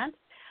an event,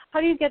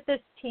 how do you get this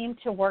team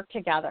to work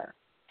together?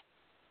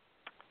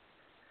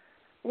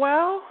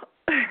 Well,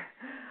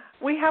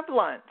 we have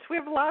lunch. We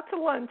have lots of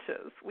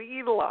lunches. We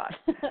eat a lot.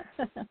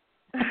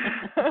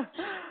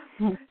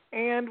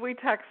 And we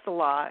text a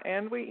lot,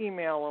 and we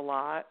email a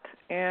lot,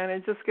 and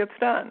it just gets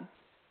done.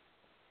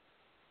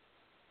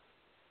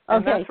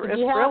 Okay, so it's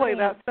really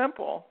that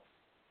simple.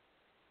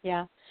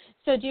 Yeah.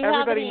 So do you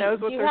Everybody knows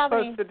what they're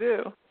supposed to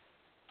do.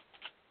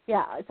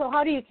 Yeah. So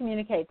how do you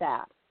communicate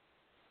that?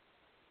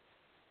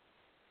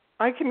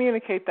 I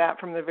communicate that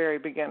from the very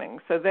beginning,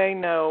 so they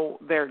know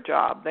their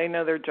job. They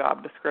know their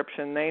job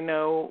description. They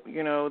know,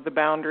 the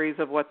boundaries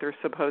of what they're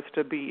supposed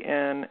to be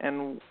in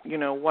and,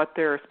 what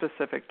their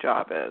specific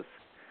job is.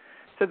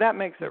 So that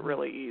makes it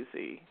really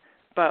easy.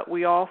 But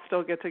we all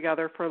still get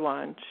together for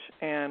lunch,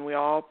 and we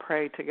all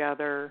pray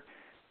together.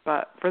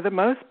 But for the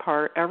most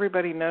part,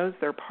 everybody knows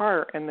their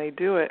part, and they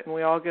do it, and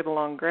we all get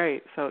along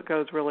great, so it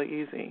goes really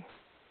easy.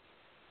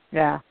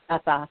 Yeah,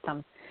 that's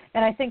awesome.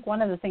 And I think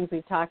one of the things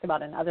we've talked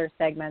about in other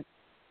segments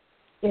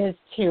is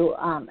to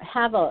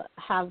have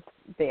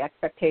the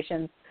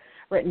expectations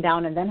written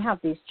down and then have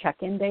these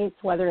check-in dates,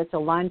 whether it's a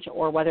lunch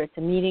or whether it's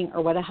a meeting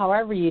or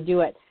however you do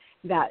it,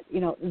 that,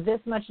 this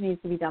much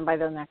needs to be done by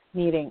the next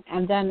meeting.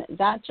 And then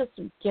that just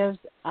gives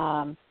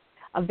a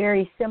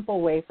very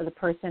simple way for the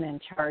person in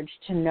charge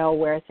to know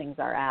where things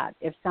are at.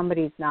 If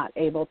somebody's not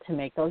able to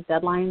make those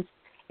deadlines,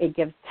 it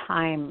gives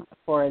time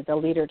for the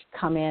leader to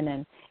come in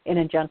and in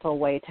a gentle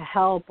way to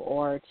help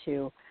or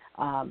to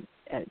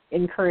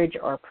encourage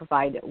or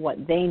provide what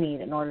they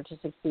need in order to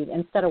succeed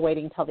instead of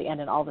waiting until the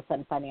end and all of a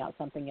sudden finding out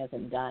something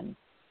isn't done.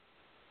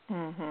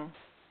 Mm-hmm.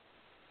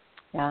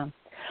 Yeah.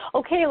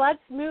 Okay,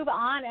 let's move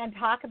on and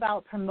talk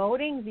about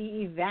promoting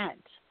the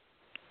event.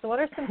 So what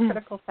are some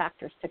critical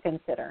factors to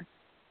consider?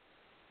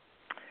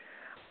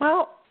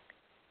 Well,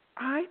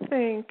 I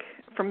think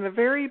from the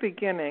very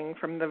beginning,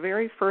 from the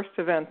very first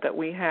event that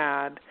we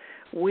had,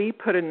 we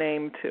put a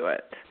name to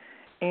it.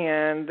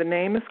 And the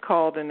name is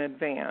called an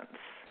advance,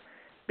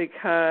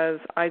 because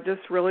I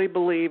just really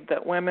believe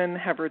that women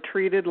have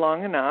retreated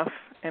long enough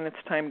and it's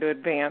time to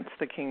advance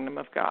the kingdom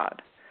of God.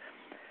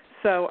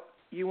 So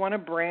you want to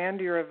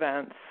brand your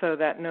events so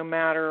that no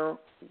matter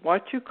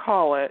what you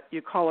call it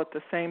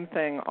the same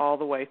thing all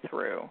the way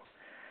through.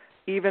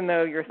 Even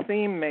though your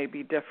theme may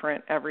be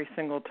different every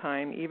single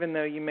time, even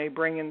though you may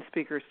bring in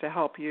speakers to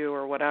help you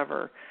or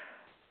whatever,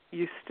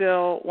 you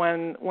still,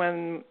 when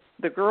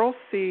the girls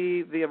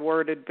see the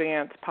word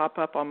advance pop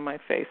up on my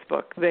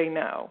Facebook, they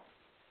know.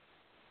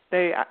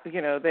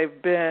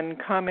 They've been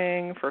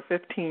coming for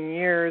 15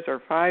 years or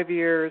 5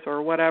 years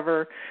or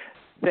whatever.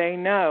 They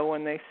know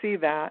when they see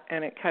that,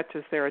 and it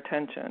catches their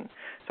attention.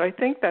 So I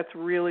think that's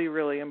really,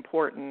 really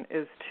important,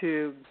 is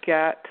to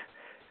get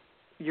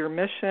your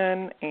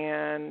mission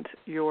and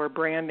your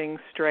branding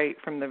straight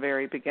from the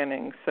very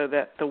beginning so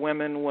that the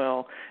women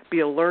will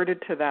be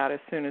alerted to that as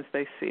soon as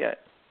they see it.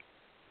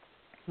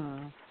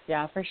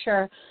 Yeah, for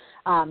sure.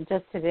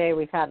 Just today,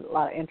 we've had a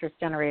lot of interest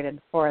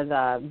generated for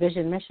the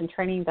Vision Mission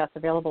training that's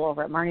available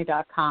over at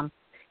Marnie.com.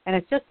 And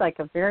it's just like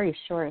a very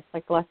short, it's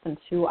like less than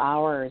 2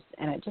 hours,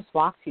 and it just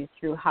walks you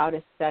through how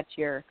to set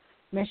your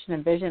mission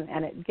and vision,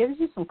 and it gives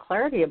you some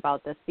clarity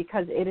about this,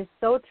 because it is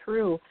so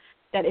true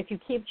that if you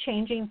keep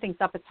changing things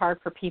up, it's hard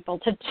for people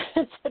to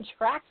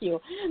track you.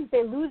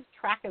 They lose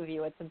track of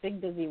you. It's a big,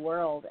 busy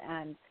world,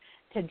 and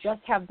to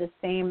just have the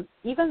same,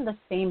 even the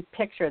same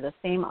picture, the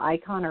same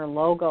icon or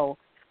logo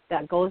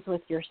that goes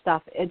with your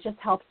stuff, it just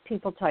helps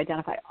people to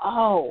identify,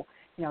 oh,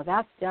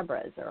 that's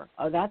Deborah's, or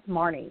oh, that's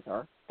Marnie's,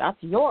 or that's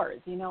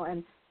yours,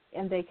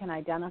 and they can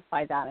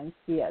identify that and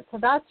see it. So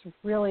that's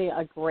really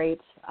a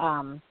great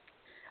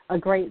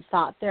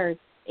thought there.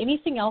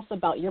 Anything else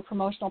about your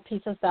promotional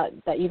pieces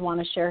that you'd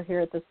want to share here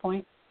at this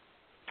point?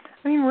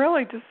 I mean,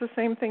 really, just the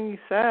same thing you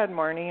said,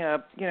 Marnie.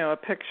 A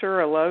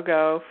picture, a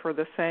logo for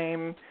the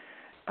same,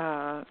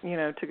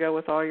 to go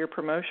with all your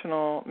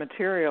promotional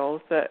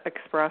materials that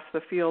express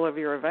the feel of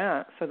your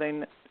event, so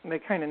they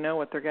kind of know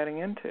what they're getting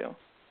into.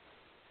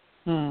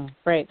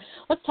 Great.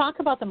 Let's talk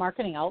about the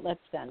marketing outlets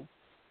then.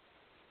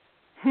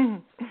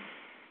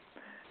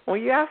 Well,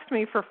 you asked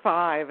me for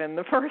 5, and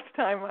the first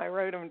time I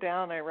wrote them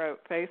down, I wrote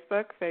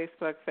Facebook,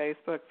 Facebook,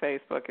 Facebook,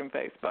 Facebook, and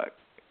Facebook.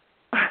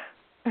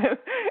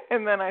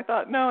 And then I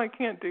thought, no, I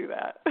can't do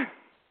that.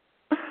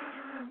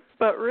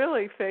 But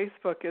really,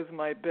 Facebook is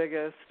my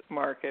biggest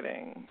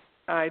marketing.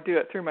 I do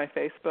it through my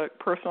Facebook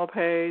personal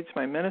page,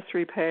 my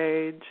ministry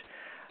page.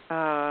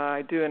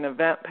 I do an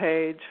event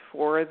page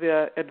for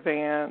the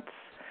advance.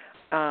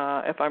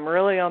 If I'm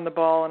really on the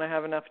ball and I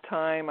have enough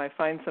time, I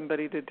find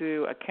somebody to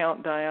do a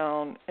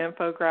countdown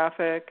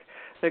infographic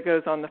that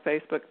goes on the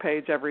Facebook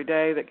page every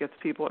day that gets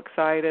people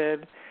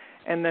excited.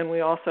 And then we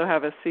also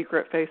have a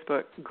secret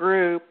Facebook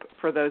group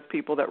for those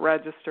people that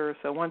register.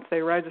 So once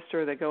they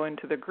register, they go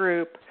into the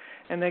group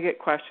and they get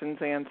questions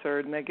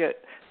answered and they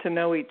get to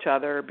know each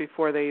other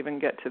before they even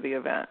get to the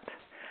event.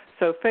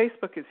 So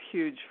Facebook is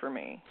huge for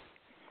me.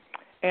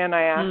 And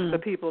I ask the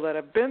people that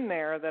have been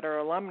there that are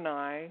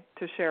alumni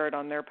to share it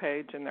on their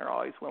page, and they're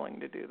always willing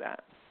to do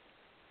that.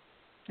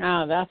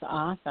 Oh, that's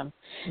awesome.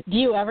 Do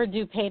you ever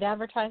do paid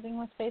advertising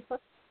with Facebook?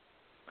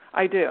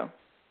 I do.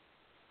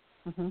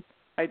 Mm-hmm.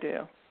 I do,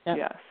 yep.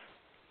 Yes.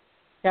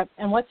 Yep.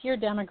 And what's your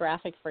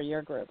demographic for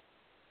your group?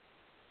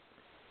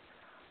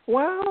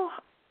 Well,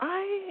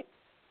 I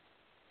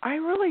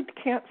really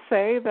can't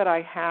say that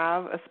I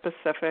have a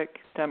specific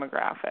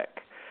demographic,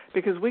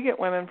 because we get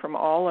women from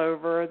all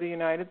over the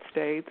United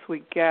States.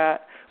 We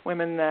get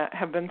women that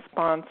have been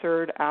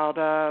sponsored out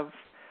of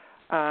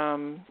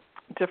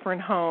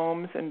different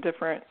homes and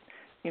different,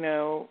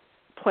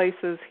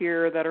 places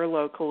here that are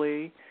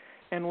locally.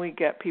 And we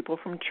get people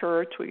from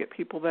church. We get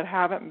people that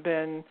haven't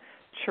been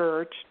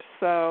churched.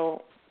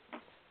 So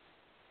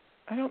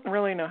I don't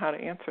really know how to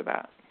answer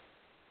that.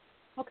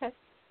 Okay.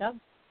 Yep.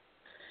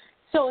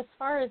 So as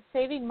far as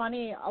saving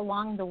money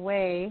along the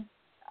way,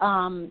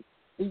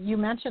 you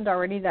mentioned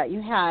already that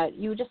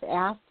you just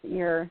asked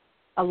your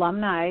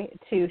alumni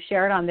to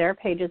share it on their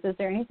pages. Is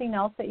there anything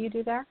else that you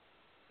do there?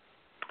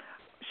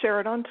 Share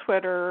it on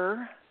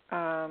Twitter,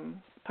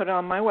 put it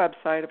on my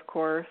website, of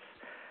course,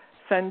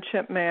 send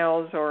chip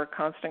mails or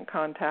constant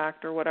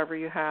contact or whatever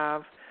you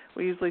have.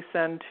 We usually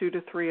send 2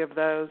 to 3 of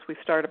those. We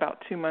start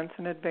about 2 months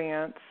in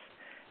advance.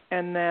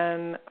 And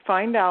then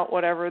find out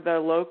whatever the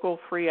local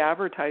free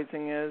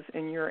advertising is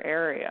in your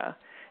area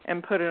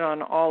and put it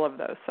on all of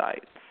those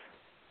sites.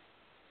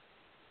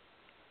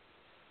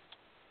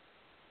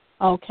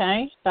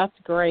 Okay, that's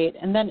great.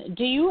 And then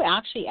do you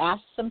actually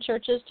ask some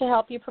churches to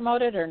help you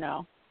promote it or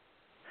no?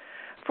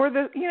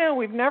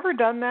 We've never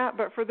done that,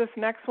 but for this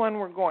next one,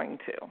 we're going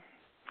to.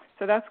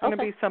 So that's going to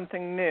be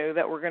something new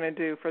that we're going to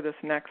do for this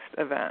next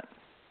event.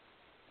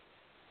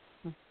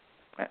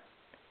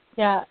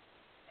 Yeah.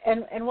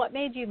 And what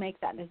made you make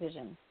that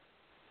decision?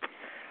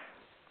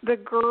 The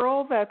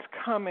girl that's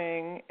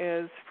coming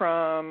is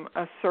from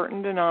a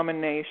certain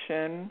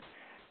denomination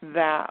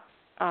that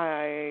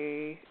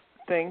I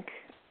think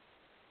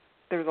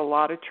there's a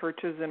lot of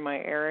churches in my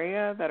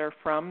area that are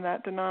from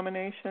that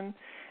denomination,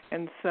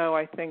 and so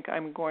I think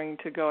I'm going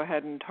to go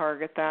ahead and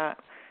target that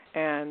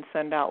and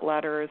send out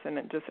letters and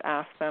just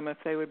ask them if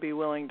they would be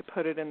willing to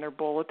put it in their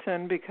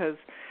bulletin, because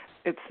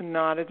it's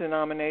not a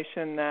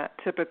denomination that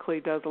typically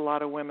does a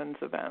lot of women's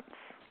events.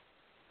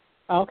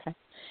 Okay.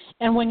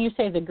 And when you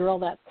say the girl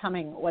that's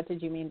coming, what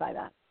did you mean by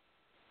that?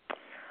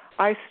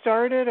 I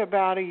started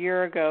about a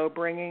year ago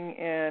bringing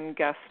in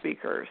guest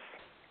speakers.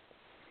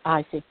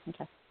 I see.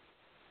 Okay.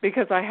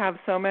 Because I have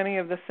so many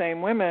of the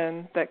same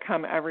women that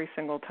come every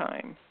single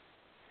time.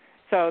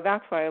 So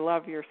that's why I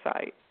love your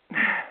site.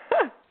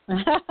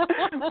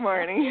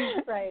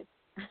 Marnie. Right.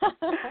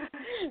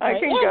 I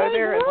can go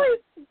there. Really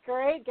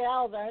great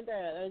gals, aren't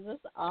there? There's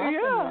just awesome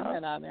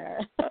women on there.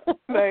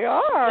 They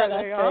are.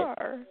 Yeah, they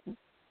are.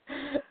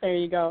 There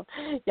you go.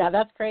 Yeah,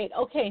 that's great.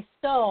 Okay,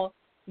 so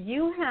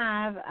you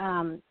have,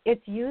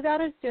 it's you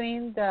that is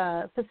doing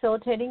the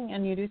facilitating,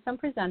 and you do some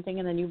presenting,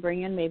 and then you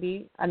bring in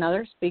maybe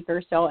another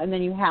speaker, and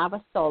then you have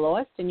a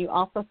soloist, and you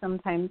also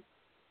sometimes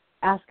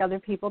ask other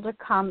people to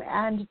come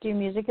and do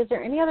music. Is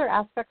there any other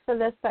aspects of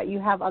this that you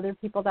have other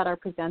people that are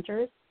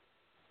presenters?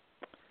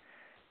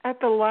 At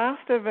the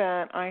last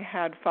event, I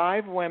had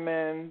 5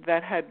 women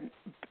that had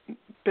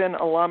been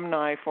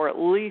alumni for at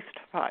least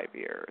 5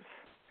 years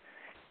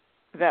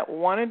that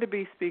wanted to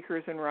be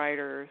speakers and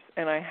writers,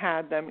 and I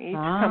had them each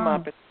come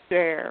up and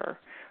share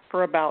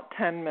for about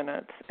 10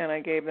 minutes, and I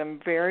gave them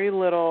very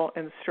little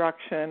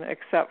instruction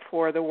except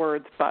for the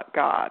words, but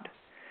God.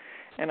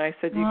 And I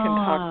said, you can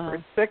talk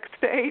for 6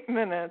 to 8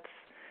 minutes,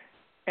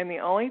 and the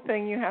only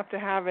thing you have to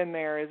have in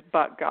there is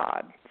but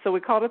God. So we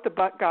called it the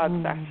but God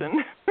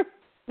session.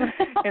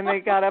 And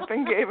they got up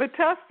and gave a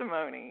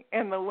testimony,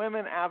 and the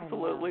women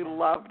absolutely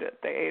loved it.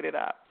 They ate it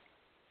up.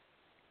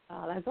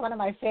 Oh, that's one of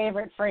my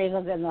favorite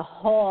phrases in the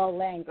whole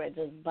language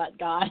is but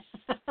God.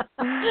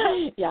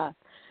 Yeah,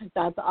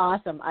 that's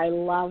awesome. I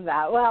love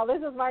that. Well, this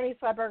is Marnie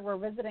Swedberg. We're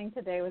visiting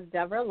today with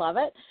Deborah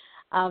Lovett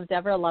of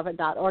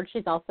DeborahLovett.org.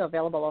 She's also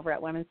available over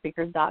at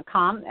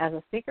WomenSpeakers.com as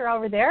a speaker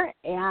over there.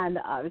 And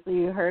obviously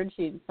you heard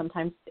she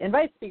sometimes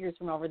invites speakers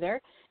from over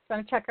there. So I'm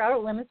going to check her out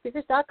at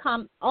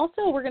WomenSpeakers.com.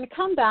 Also, we're going to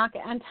come back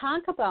and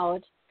talk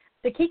about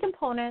the key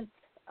components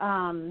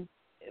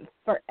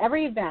for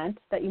every event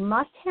that you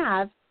must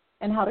have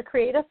and how to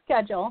create a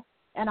schedule,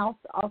 and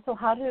also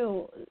how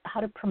to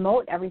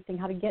promote everything,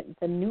 how to get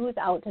the news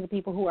out to the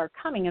people who are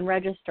coming and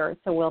register.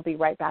 So we'll be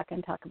right back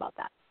and talk about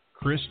that.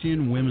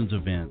 Christian Women's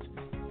Event.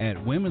 At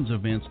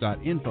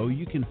womensevents.info,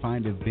 you can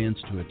find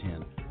events to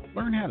attend.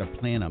 Learn how to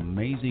plan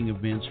amazing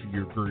events for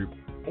your group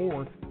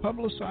or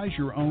publicize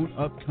your own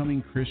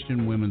upcoming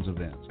Christian women's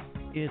events.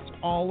 It's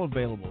all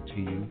available to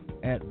you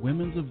at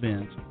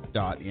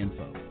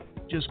womensevents.info.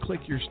 Just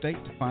click your state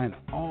to find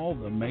all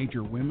the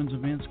major women's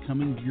events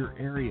coming to your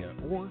area,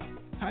 or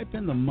type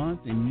in the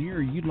month and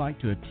year you'd like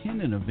to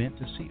attend an event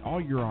to see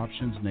all your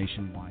options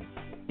nationwide.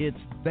 It's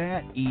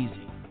that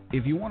easy.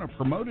 If you want to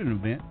promote an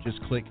event, just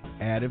click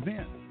Add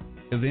Event.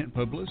 Event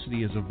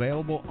publicity is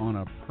available on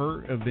a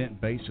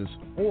per-event basis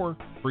or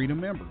free to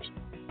members.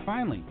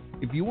 Finally,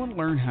 if you want to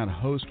learn how to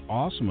host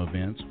awesome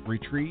events,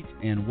 retreats,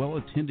 and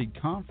well-attended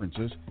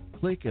conferences,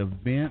 click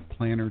Event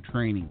Planner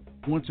Training.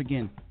 Once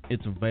again,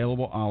 it's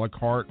available a la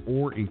carte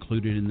or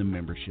included in the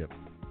membership.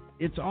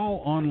 It's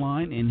all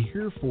online and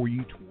here for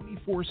you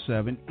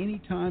 24/7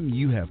 anytime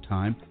you have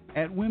time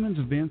at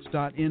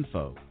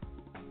womensevents.info.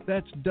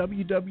 That's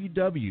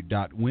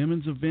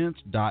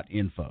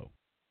www.womensevents.info.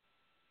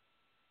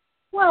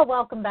 Well,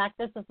 welcome back.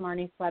 This is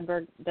Marnie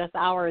Swedberg. This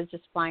hour is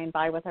just flying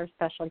by with our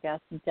special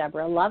guest,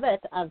 Deborah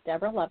Lovett of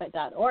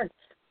DeborahLovett.org.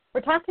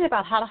 We're talking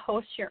about how to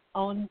host your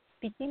own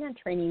speaking and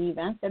training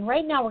events, and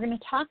right now we're going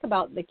to talk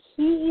about the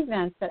key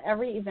events that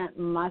every event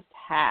must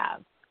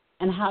have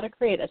and how to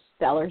create a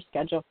stellar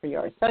schedule for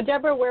yours. So,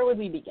 Deborah, where would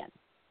we begin?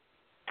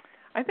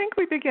 I think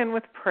we begin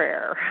with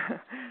prayer.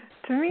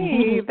 To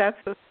me, that's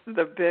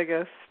the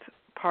biggest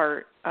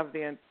part of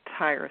the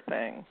entire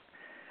thing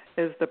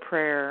is the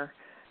prayer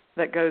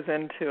that goes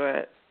into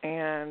it.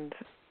 And,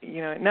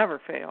 you know, it never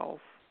fails.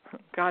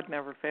 God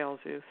never fails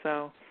you.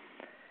 So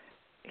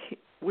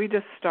we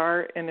just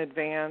start in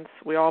advance.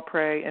 We all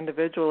pray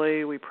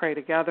individually. We pray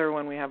together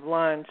when we have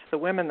lunch. The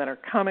women that are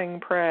coming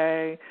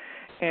pray.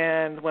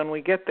 And when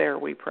we get there,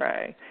 we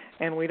pray.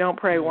 And we don't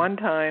pray one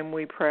time.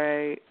 We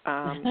pray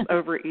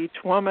over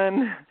each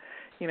woman.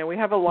 You know, we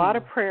have a lot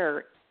of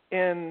prayer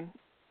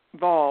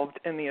involved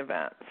in the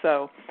event.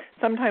 So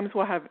sometimes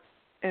we'll have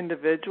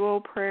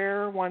individual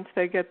prayer once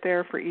they get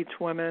there for each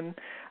woman.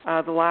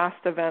 The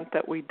last event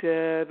that we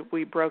did,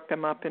 we broke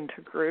them up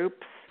into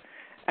groups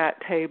at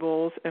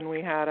tables, and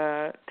we had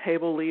a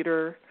table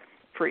leader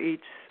for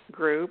each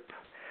group.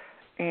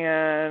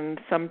 And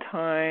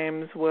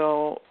sometimes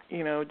we'll,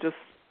 you know, just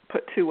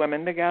put 2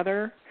 women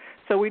together.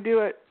 So we do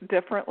it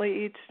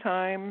differently each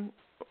time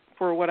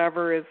for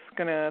whatever is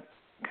going to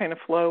kind of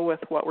flow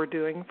with what we're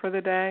doing for the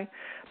day.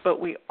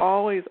 But we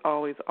always,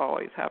 always,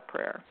 always have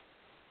prayer.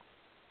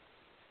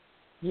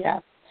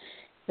 Yes,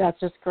 that's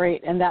just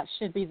great. And that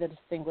should be the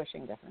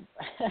distinguishing difference.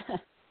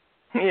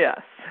 Yes,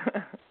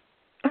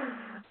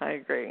 I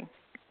agree.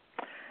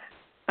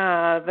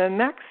 The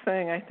next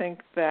thing I think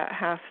that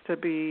has to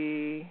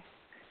be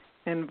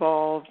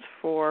involved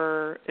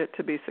for it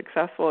to be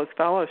successful is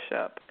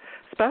fellowship,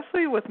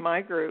 especially with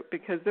my group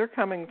because they're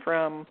coming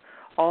from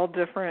all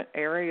different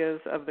areas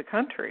of the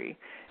country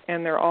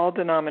and they're all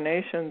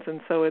denominations,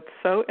 and so it's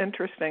so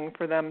interesting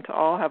for them to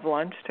all have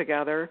lunch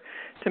together,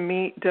 to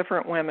meet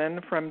different women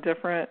from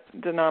different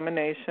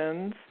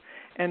denominations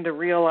and to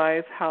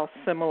realize how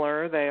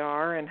similar they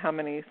are and how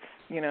many,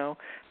 you know,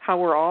 how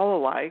we're all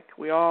alike.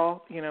 We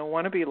all, you know,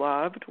 want to be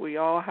loved. We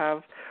all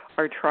have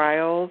our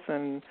trials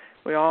and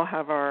we all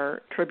have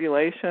our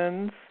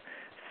tribulations.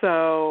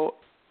 So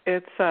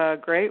it's a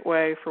great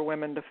way for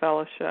women to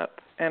fellowship,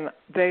 and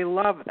they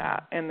love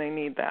that, and they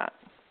need that.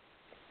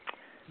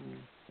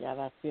 Yeah,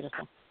 that's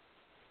beautiful.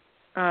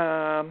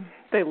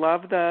 They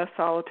love the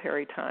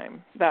solitary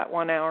time, that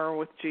 1 hour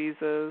with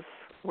Jesus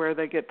where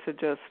they get to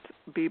just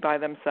be by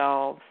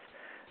themselves,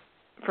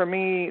 for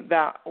me,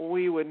 that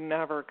we would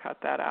never cut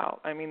that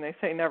out. I mean, they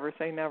say never,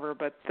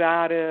 but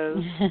that is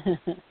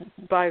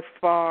by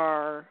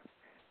far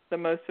the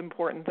most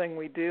important thing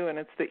we do, and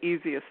it's the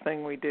easiest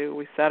thing we do.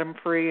 We set them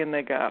free and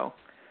they go.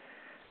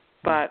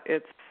 But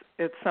it's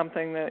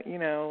something that,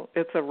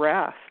 it's a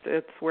rest.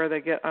 It's where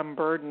they get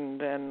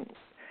unburdened and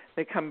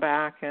they come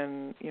back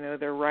and,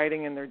 they're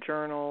writing in their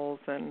journals,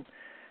 and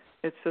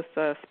it's just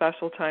a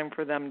special time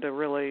for them to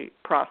really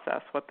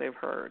process what they've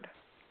heard.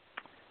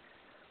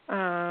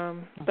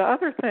 The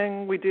other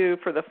thing we do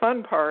for the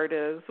fun part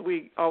is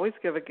we always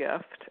give a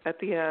gift at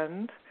the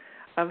end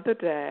of the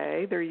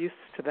day. They're used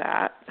to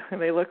that,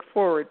 and they look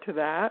forward to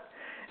that.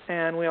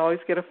 And we always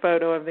get a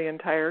photo of the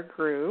entire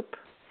group.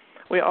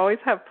 We always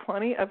have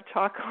plenty of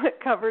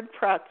chocolate-covered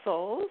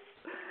pretzels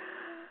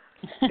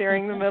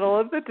during the middle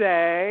of the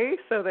day,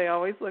 so they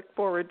always look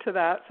forward to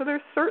that. So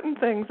there's certain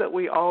things that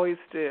we always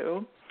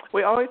do.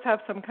 We always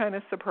have some kind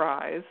of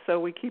surprise, so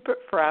we keep it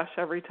fresh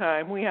every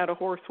time. We had a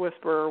horse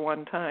whisperer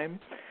one time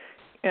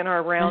in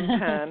our round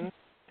 10,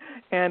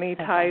 and he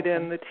tied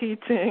in the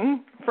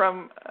teaching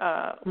from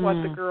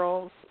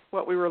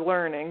what we were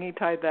learning. He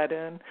tied that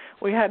in.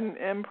 We had an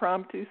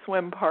impromptu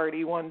swim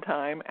party one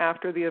time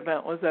after the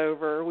event was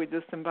over. We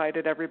just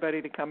invited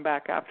everybody to come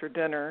back after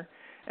dinner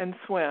and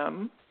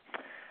swim.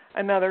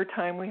 Another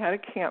time we had a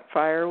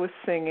campfire with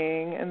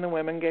singing, and the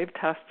women gave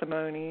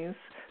testimonies.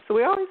 So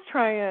we always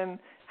try and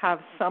have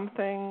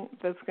something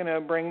that's going to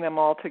bring them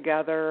all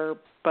together,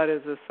 but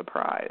is a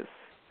surprise.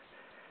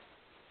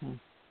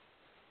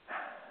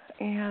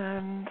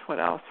 And what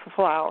else?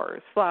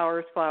 Flowers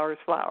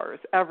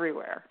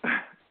everywhere.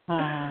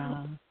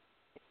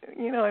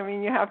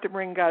 You have to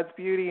bring God's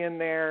beauty in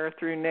there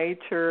through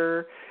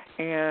nature,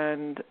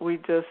 and we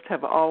just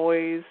have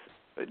always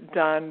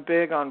done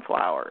big on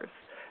flowers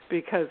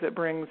because it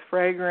brings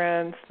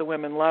fragrance. The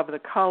women love the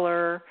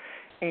color.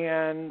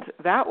 And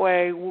that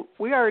way,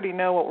 we already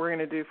know what we're going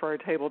to do for our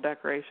table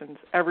decorations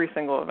every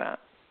single event.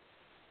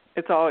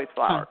 It's always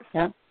flowers.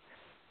 Yeah.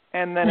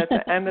 And then at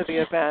the end of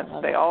the event,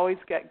 they always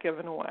get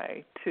given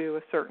away to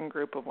a certain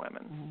group of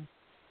women.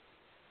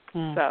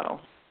 So.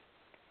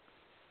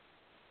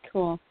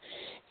 Cool.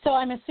 So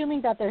I'm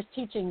assuming that there's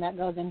teaching that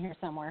goes in here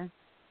somewhere.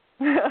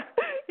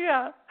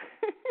 Yeah.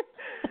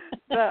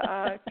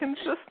 The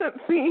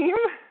consistent theme.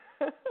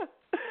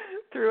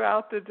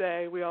 Throughout the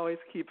day, we always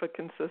keep a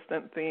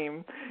consistent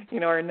theme.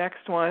 Our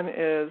next one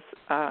is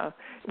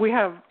we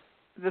have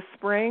the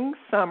spring,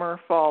 summer,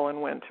 fall,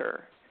 and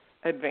winter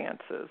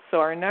advances. So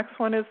our next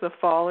one is the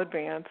fall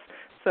advance.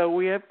 So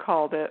we have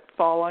called it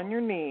Fall on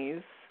Your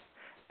Knees,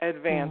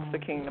 Advance the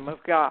Kingdom of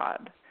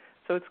God.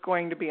 So it's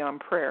going to be on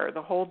prayer.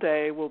 The whole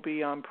day will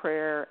be on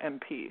prayer and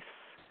peace,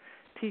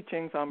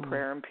 teachings on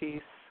prayer and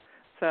peace.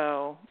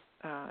 So,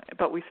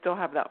 but we still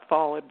have that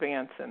fall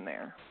advance in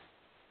there.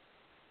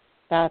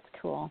 That's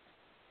cool.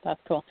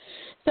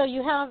 So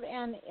you have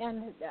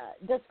and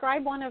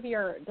describe one of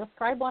your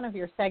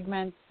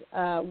segments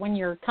when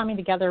you're coming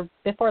together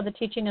before the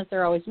teaching. Is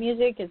there always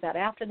music? Is that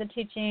after the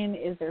teaching?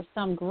 Is there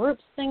some group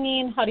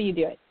singing? How do you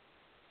do it?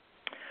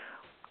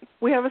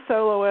 We have a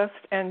soloist,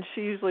 and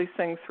she usually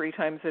sings 3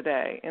 times a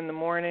day. In the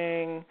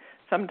morning,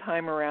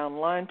 sometime around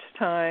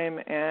lunchtime,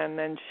 and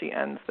then she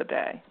ends the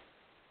day.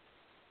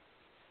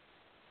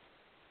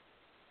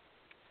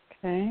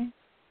 Okay.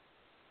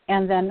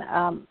 And then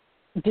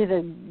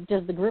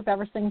does the group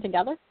ever sing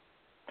together?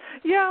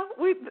 Yeah,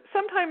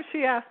 sometimes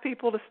she asks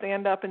people to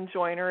stand up and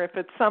join her if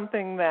it's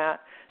something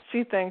that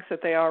she thinks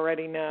that they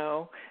already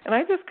know. And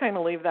I just kind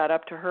of leave that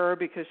up to her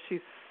because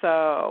she's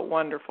so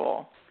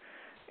wonderful.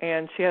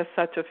 And she has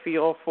such a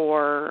feel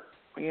for,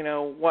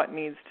 what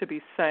needs to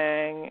be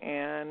sang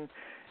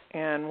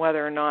and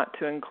whether or not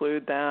to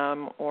include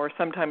them, or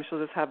sometimes she'll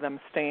just have them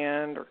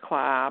stand or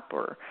clap,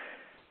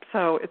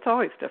 so it's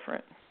always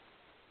different.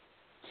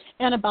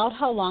 And about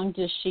how long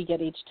does she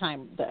get each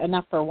time?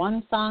 Enough for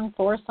 1 song,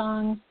 4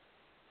 songs?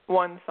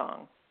 1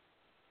 song.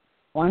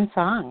 1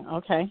 song.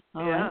 Okay.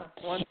 All right.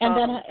 1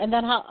 song. And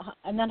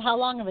then how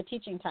long of a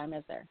teaching time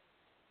is there?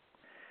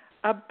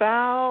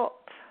 About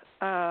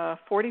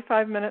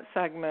 45-minute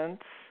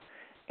segments,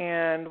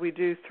 and we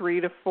do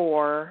 3 to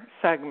 4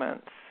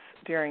 segments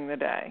during the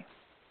day.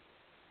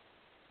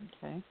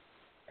 Okay.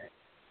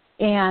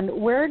 And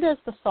where does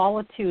the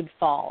solitude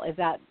fall? Is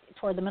that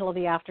toward the middle of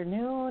the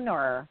afternoon,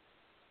 or?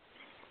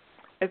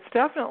 It's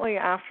definitely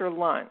after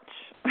lunch,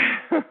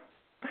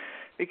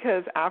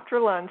 because after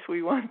lunch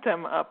we want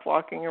them up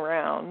walking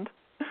around.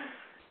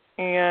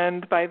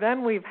 And by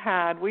then we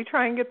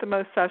try and get the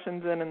most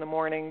sessions in the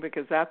morning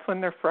because that's when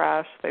they're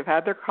fresh. They've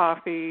had their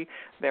coffee.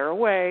 They're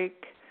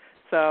awake.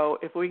 So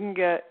if we can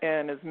get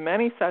in as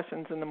many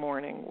sessions in the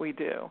morning, we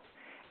do.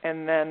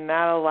 And then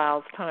that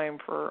allows time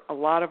for a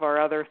lot of our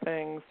other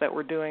things that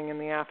we're doing in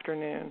the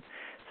afternoon.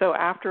 So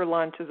after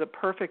lunch is a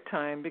perfect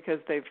time because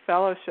they've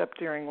fellowshipped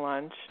during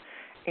lunch,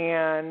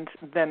 and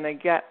then they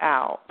get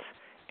out.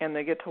 And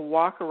they get to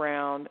walk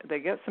around, they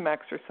get some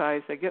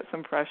exercise, they get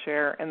some fresh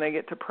air, and they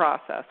get to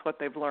process what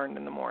they've learned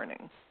in the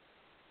morning.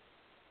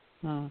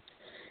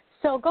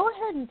 So go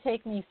ahead and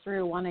take me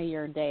through one of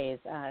your days.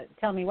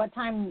 Tell me what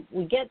time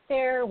we get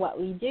there, what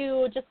we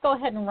do. Just go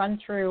ahead and run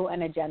through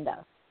an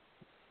agenda.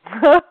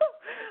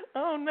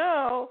 Oh,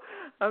 no.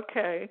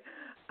 Okay.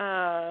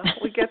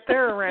 We get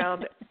there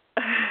around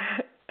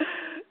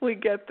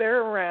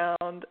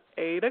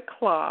 8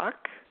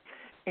 o'clock,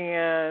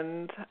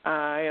 and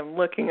I am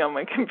looking on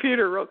my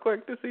computer real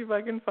quick to see if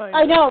I can find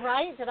I know,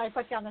 right? Did I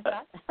put you on the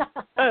spot?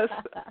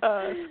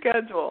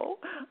 schedule.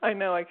 I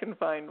know I can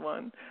find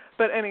one.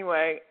 But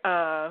anyway,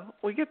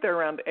 we get there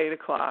around 8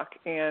 o'clock,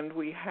 and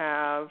we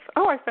have,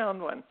 I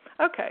found one.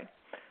 Okay.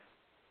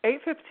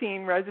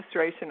 8:15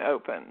 registration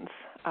opens.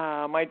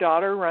 My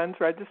daughter runs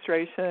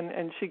registration,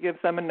 and she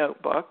gives them a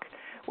notebook.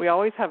 We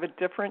always have a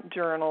different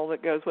journal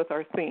that goes with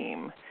our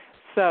theme.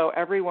 So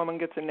every woman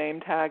gets a name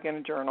tag and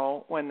a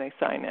journal when they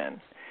sign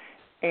in.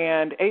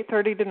 And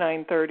 8:30 to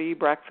 9:30,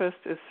 breakfast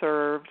is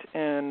served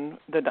in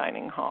the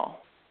dining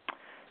hall.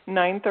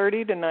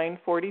 9:30 to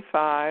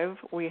 9:45,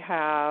 we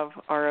have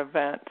our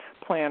event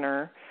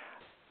planner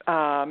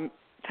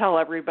tell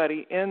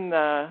everybody in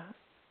the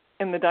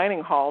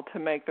dining hall to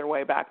make their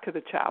way back to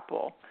the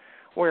chapel,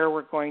 where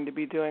we're going to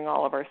be doing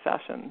all of our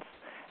sessions.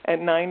 At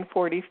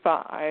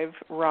 9:45,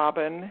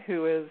 Robin,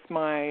 who is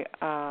my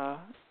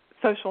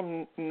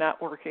social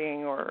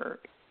networking or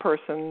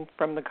person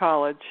from the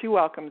college, she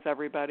welcomes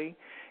everybody,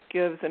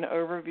 gives an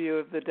overview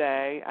of the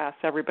day,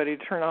 asks everybody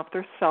to turn off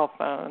their cell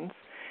phones,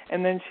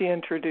 and then she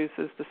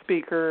introduces the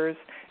speakers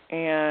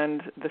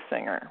and the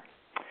singer.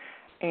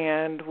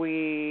 And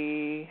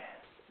we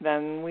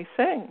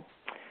sing.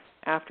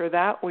 After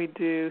that, we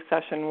do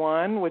session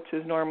 1, which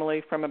is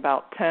normally from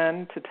about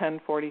 10 to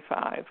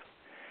 10:45.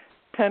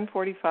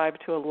 10:45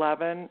 to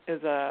 11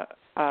 is a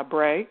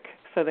break,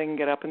 so they can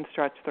get up and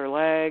stretch their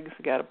legs,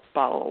 get a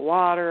bottle of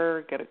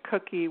water, get a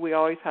cookie. We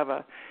always have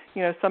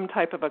some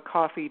type of a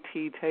coffee,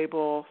 tea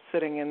table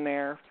sitting in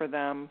there for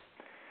them.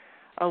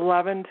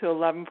 11 to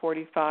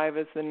 11:45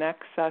 is the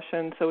next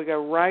session, so we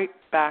go right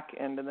back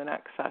into the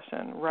next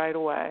session right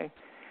away.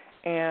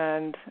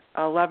 And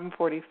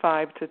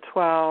 11:45 to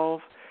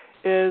 12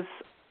 is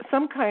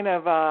some kind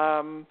of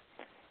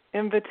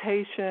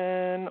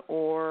invitation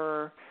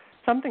or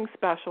something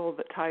special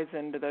that ties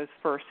into those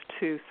first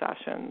 2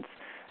 sessions.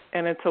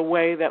 And it's a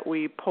way that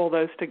we pull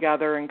those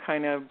together and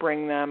kind of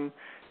bring them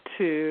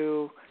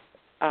to,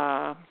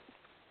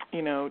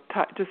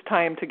 just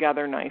tie them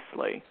together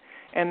nicely.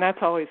 And that's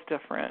always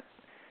different.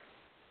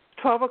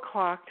 12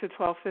 o'clock to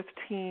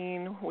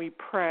 12:15, we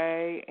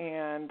pray,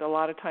 and a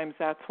lot of times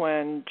that's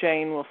when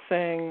Jane will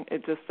sing.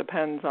 It just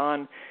depends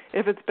on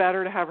if it's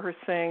better to have her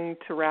sing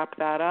to wrap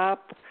that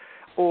up,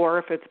 or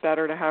if it's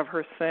better to have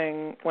her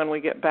sing when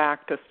we get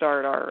back to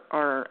start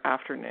our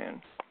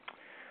afternoon.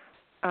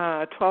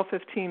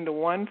 12:15 to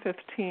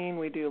 1:15,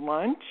 we do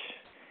lunch,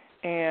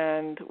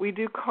 and we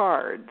do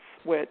cards,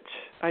 which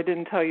I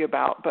didn't tell you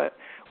about, but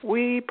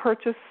we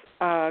purchase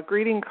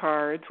greeting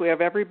cards. We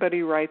have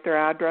everybody write their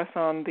address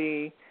on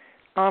the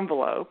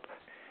envelope.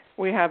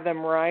 We have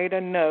them write a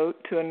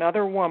note to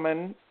another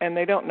woman, and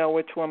they don't know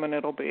which woman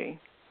it'll be.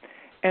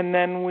 And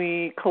then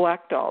we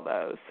collect all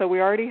those. So we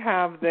already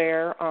have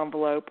their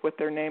envelope with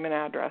their name and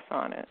address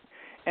on it.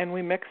 And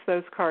we mix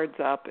those cards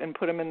up and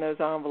put them in those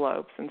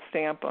envelopes and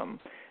stamp them.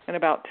 And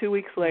about 2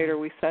 weeks later,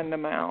 we send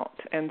them out.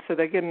 And so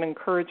they get an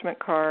encouragement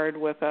card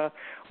with a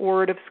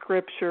word of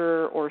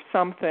scripture or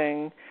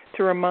something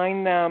to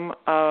remind them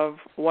of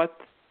what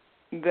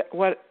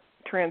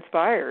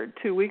transpired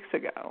 2 weeks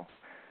ago,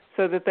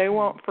 so that they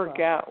won't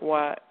forget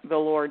what the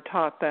Lord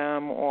taught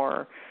them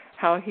or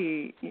how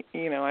he,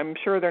 I'm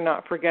sure they're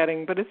not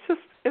forgetting, but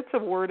it's a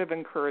word of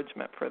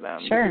encouragement for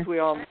them. Sure. Because we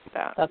all need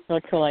that. That's a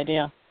cool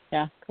idea.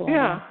 Yeah, cool.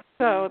 Yeah, idea.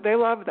 So they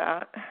love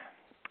that.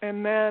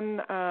 And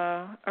then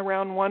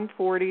around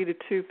 1:40 to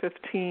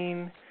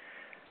 2:15,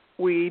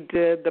 we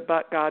did the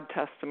But God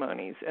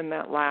testimonies in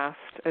that last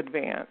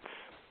advance.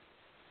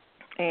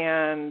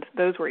 And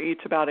those were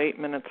each about 8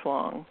 minutes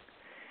long.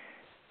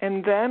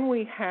 And then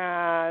we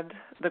had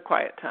the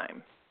quiet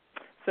time.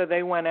 So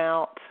they went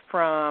out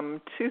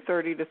from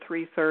 2:30 to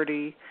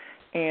 3:30,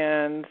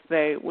 and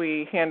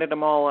we handed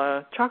them all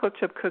a chocolate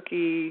chip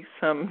cookie,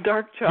 some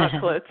dark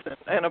chocolates,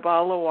 and a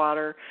bottle of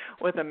water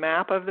with a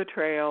map of the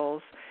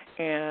trails,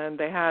 and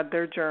they had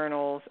their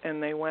journals,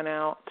 and they went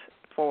out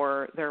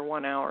for their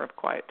 1 hour of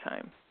quiet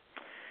time.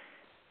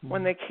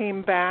 When they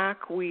came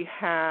back, we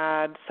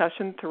had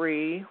session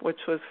 3, which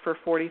was for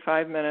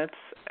 45 minutes.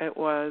 It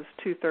was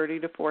 2:30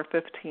 to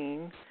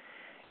 4:15.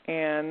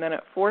 And then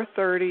at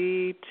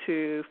 4:30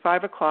 to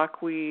 5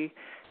 o'clock, we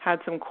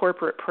had some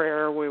corporate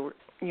prayer.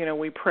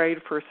 We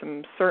prayed for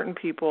some certain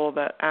people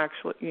that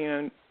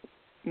actually,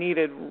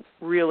 needed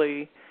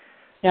really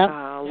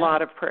a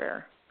lot of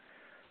prayer.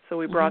 So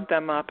we brought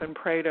them up and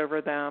prayed over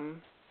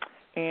them.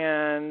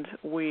 And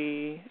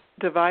we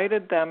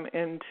divided them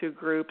into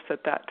groups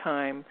at that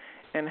time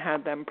and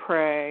had them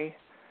pray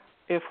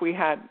if we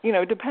had,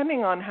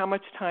 depending on how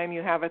much time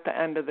you have at the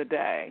end of the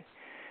day.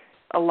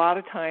 A lot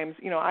of times,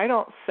 I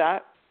don't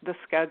set the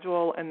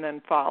schedule and then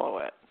follow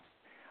it.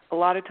 a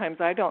lot of times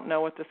I don't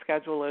know what the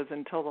schedule is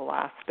until the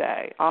last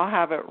day. I'll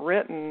have it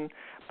written,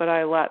 but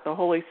I let the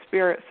Holy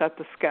Spirit set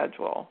the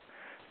schedule.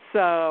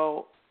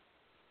 So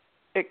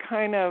it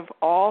kind of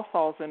all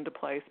falls into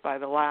place by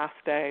the last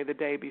day, the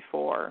day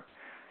before.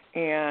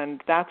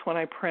 And that's when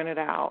I print it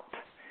out.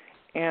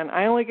 And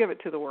I only give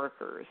it to the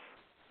workers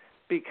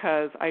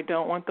because I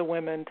don't want the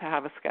women to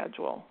have a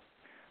schedule.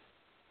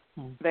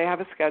 They have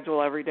a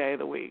schedule every day of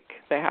the week.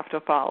 They have to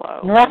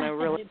follow. Right. And I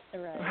really,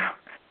 Right.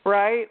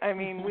 right? I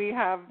mean, we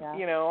have,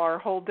 our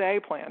whole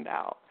day planned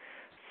out.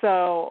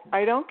 So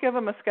I don't give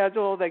them a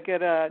schedule. They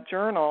get a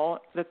journal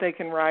that they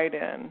can write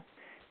in.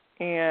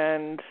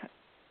 And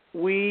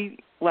we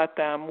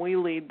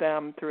lead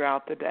them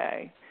throughout the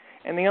day.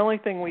 And the only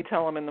thing we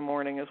tell them in the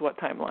morning is what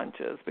time lunch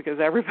is, because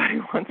everybody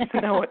wants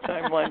to know what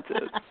time lunch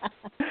is.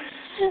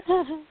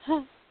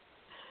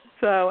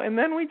 So, and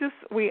then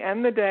we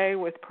end the day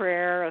with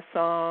prayer, a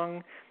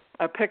song,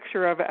 a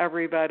picture of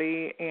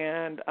everybody,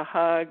 and a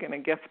hug and a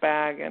gift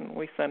bag, and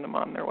we send them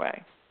on their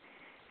way.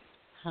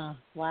 Huh,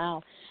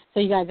 wow.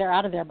 So you guys are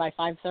out of there by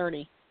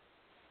 5:30.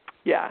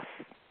 Yes.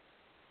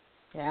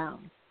 Yeah.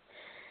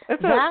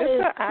 It's an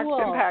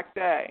action-packed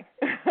day.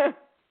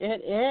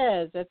 It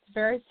is. It's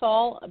very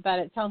full, but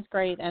it sounds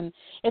great. And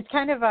it's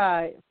kind of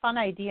a fun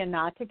idea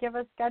not to give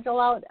a schedule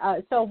out.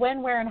 So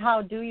when, where, and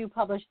how do you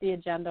publish the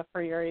agenda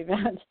for your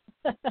event?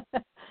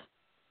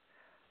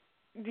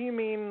 Do you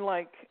mean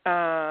like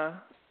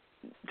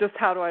just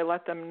how do I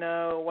let them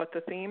know what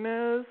the theme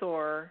is,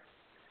 or?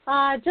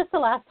 Just the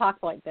last talk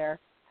point there.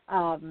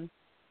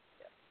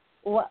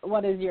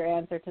 What is your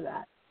answer to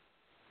that?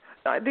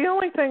 The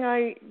only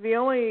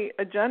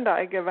agenda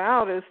I give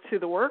out is to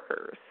the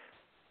workers.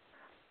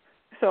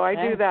 So I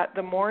do that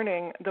the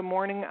morning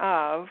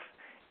of,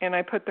 and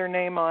I put their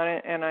name on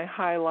it, and I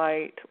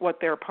highlight what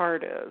their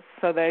part is,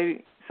 so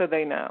they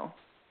know.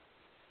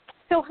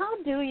 So how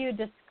do you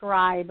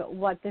describe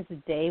what this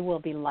day will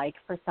be like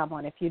for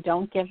someone if you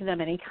don't give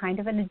them any kind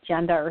of an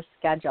agenda or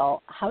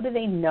schedule? How do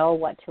they know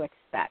what to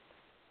expect?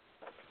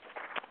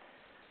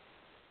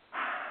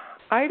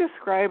 I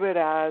describe it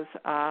as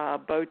a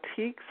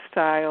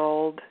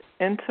boutique-styled,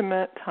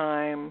 intimate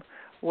time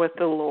with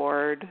the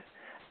Lord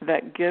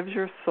that gives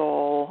your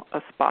soul a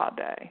spa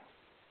day.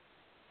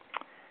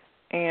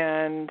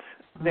 And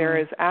there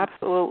is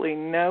absolutely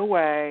no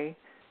way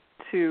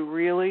to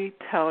really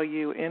tell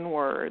you in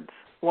words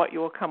what you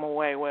will come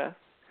away with,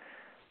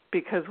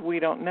 because we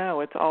don't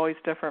know. It's always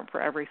different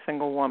for every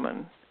single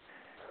woman.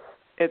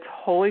 It's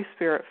Holy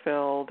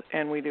Spirit-filled,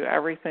 and we do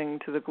everything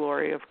to the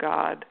glory of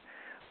God.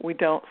 We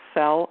don't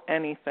sell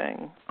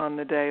anything on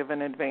the day of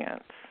an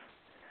advance.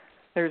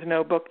 There's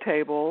no book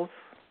tables.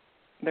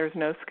 There's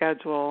no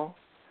schedule.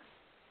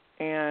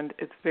 And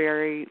it's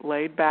very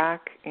laid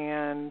back,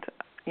 and,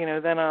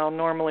 then I'll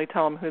normally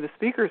tell them who the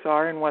speakers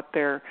are and what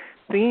their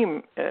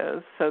theme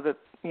is so that,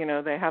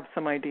 they have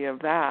some idea of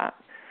that.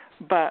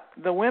 But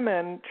the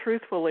women,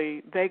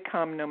 truthfully, they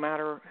come no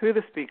matter who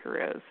the speaker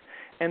is,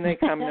 and they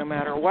come no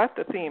matter what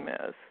the theme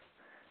is,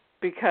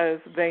 because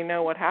they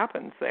know what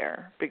happens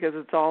there, because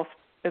it's all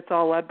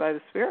led by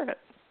the Spirit.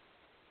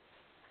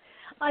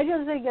 I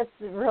just think it's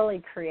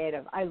really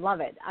creative. I love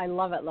it. I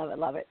love it, love it,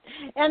 love it.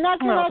 And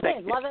that's what I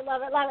think. Love it,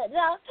 love it, love it.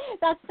 No,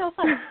 that's so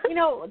fun.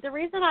 The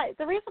reason I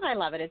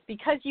love it is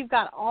because you've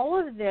got all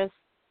of this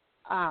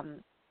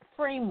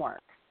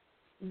framework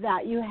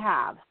that you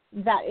have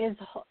that is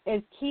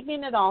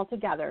keeping it all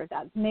together,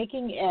 that's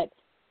making it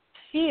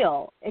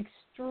feel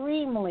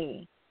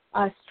extremely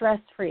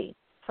stress-free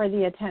for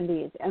the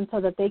attendees, and so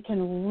that they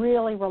can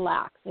really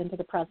relax into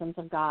the presence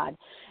of God.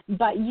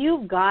 But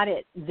you've got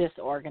it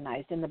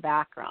disorganized in the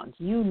background.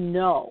 You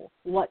know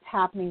what's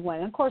happening when.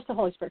 And of course, the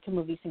Holy Spirit can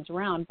move these things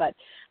around, but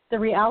the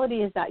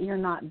reality is that you're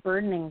not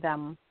burdening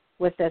them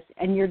with this,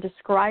 and you're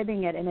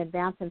describing it in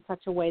advance in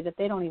such a way that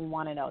they don't even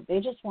want to know. They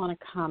just want to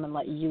come and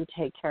let you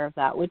take care of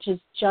that, which is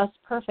just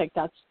perfect.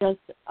 That's just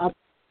a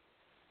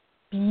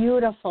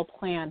beautiful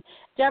plan.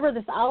 Deborah,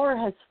 this hour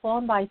has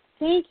flown by.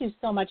 Thank you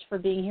so much for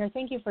being here.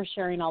 Thank you for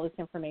sharing all this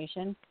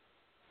information.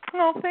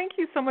 Well, thank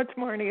you so much,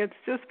 Marnie. It's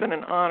just been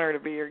an honor to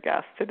be your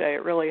guest today.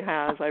 It really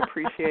has. I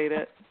appreciate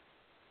it.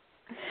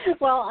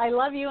 Well, I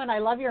love you, and I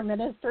love your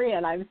ministry,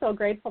 and I'm so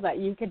grateful that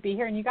you could be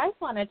here. And you guys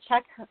want to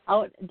check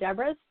out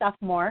Deborah's stuff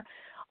more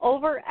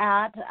over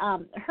at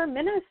her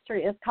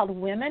ministry is called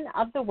Women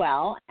of the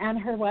Well, and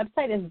her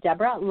website is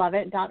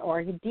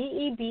DeborahLovett.org,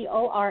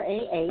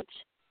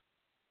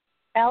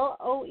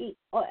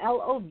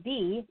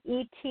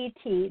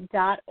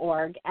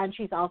 DeborahLovett.org, and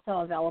she's also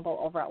available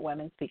over at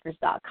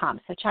womenspeakers.com.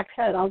 So check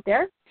that out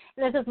there.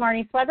 And this is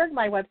Marnie Swedberg.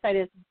 My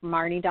website is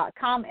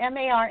marnie.com,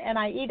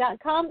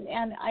 marnie.com,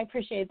 and I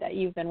appreciate that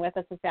you've been with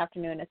us this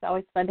afternoon. It's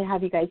always fun to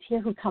have you guys here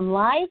who come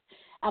live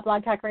at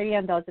Blog Talk Radio,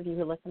 and those of you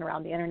who listen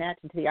around the internet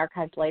and to the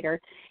archives later,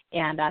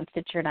 and on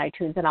Stitcher and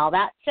iTunes and all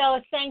that. So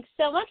thanks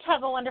so much.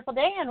 Have a wonderful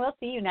day, and we'll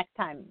see you next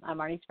time on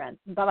Marnie's Friends.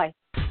 Bye-bye.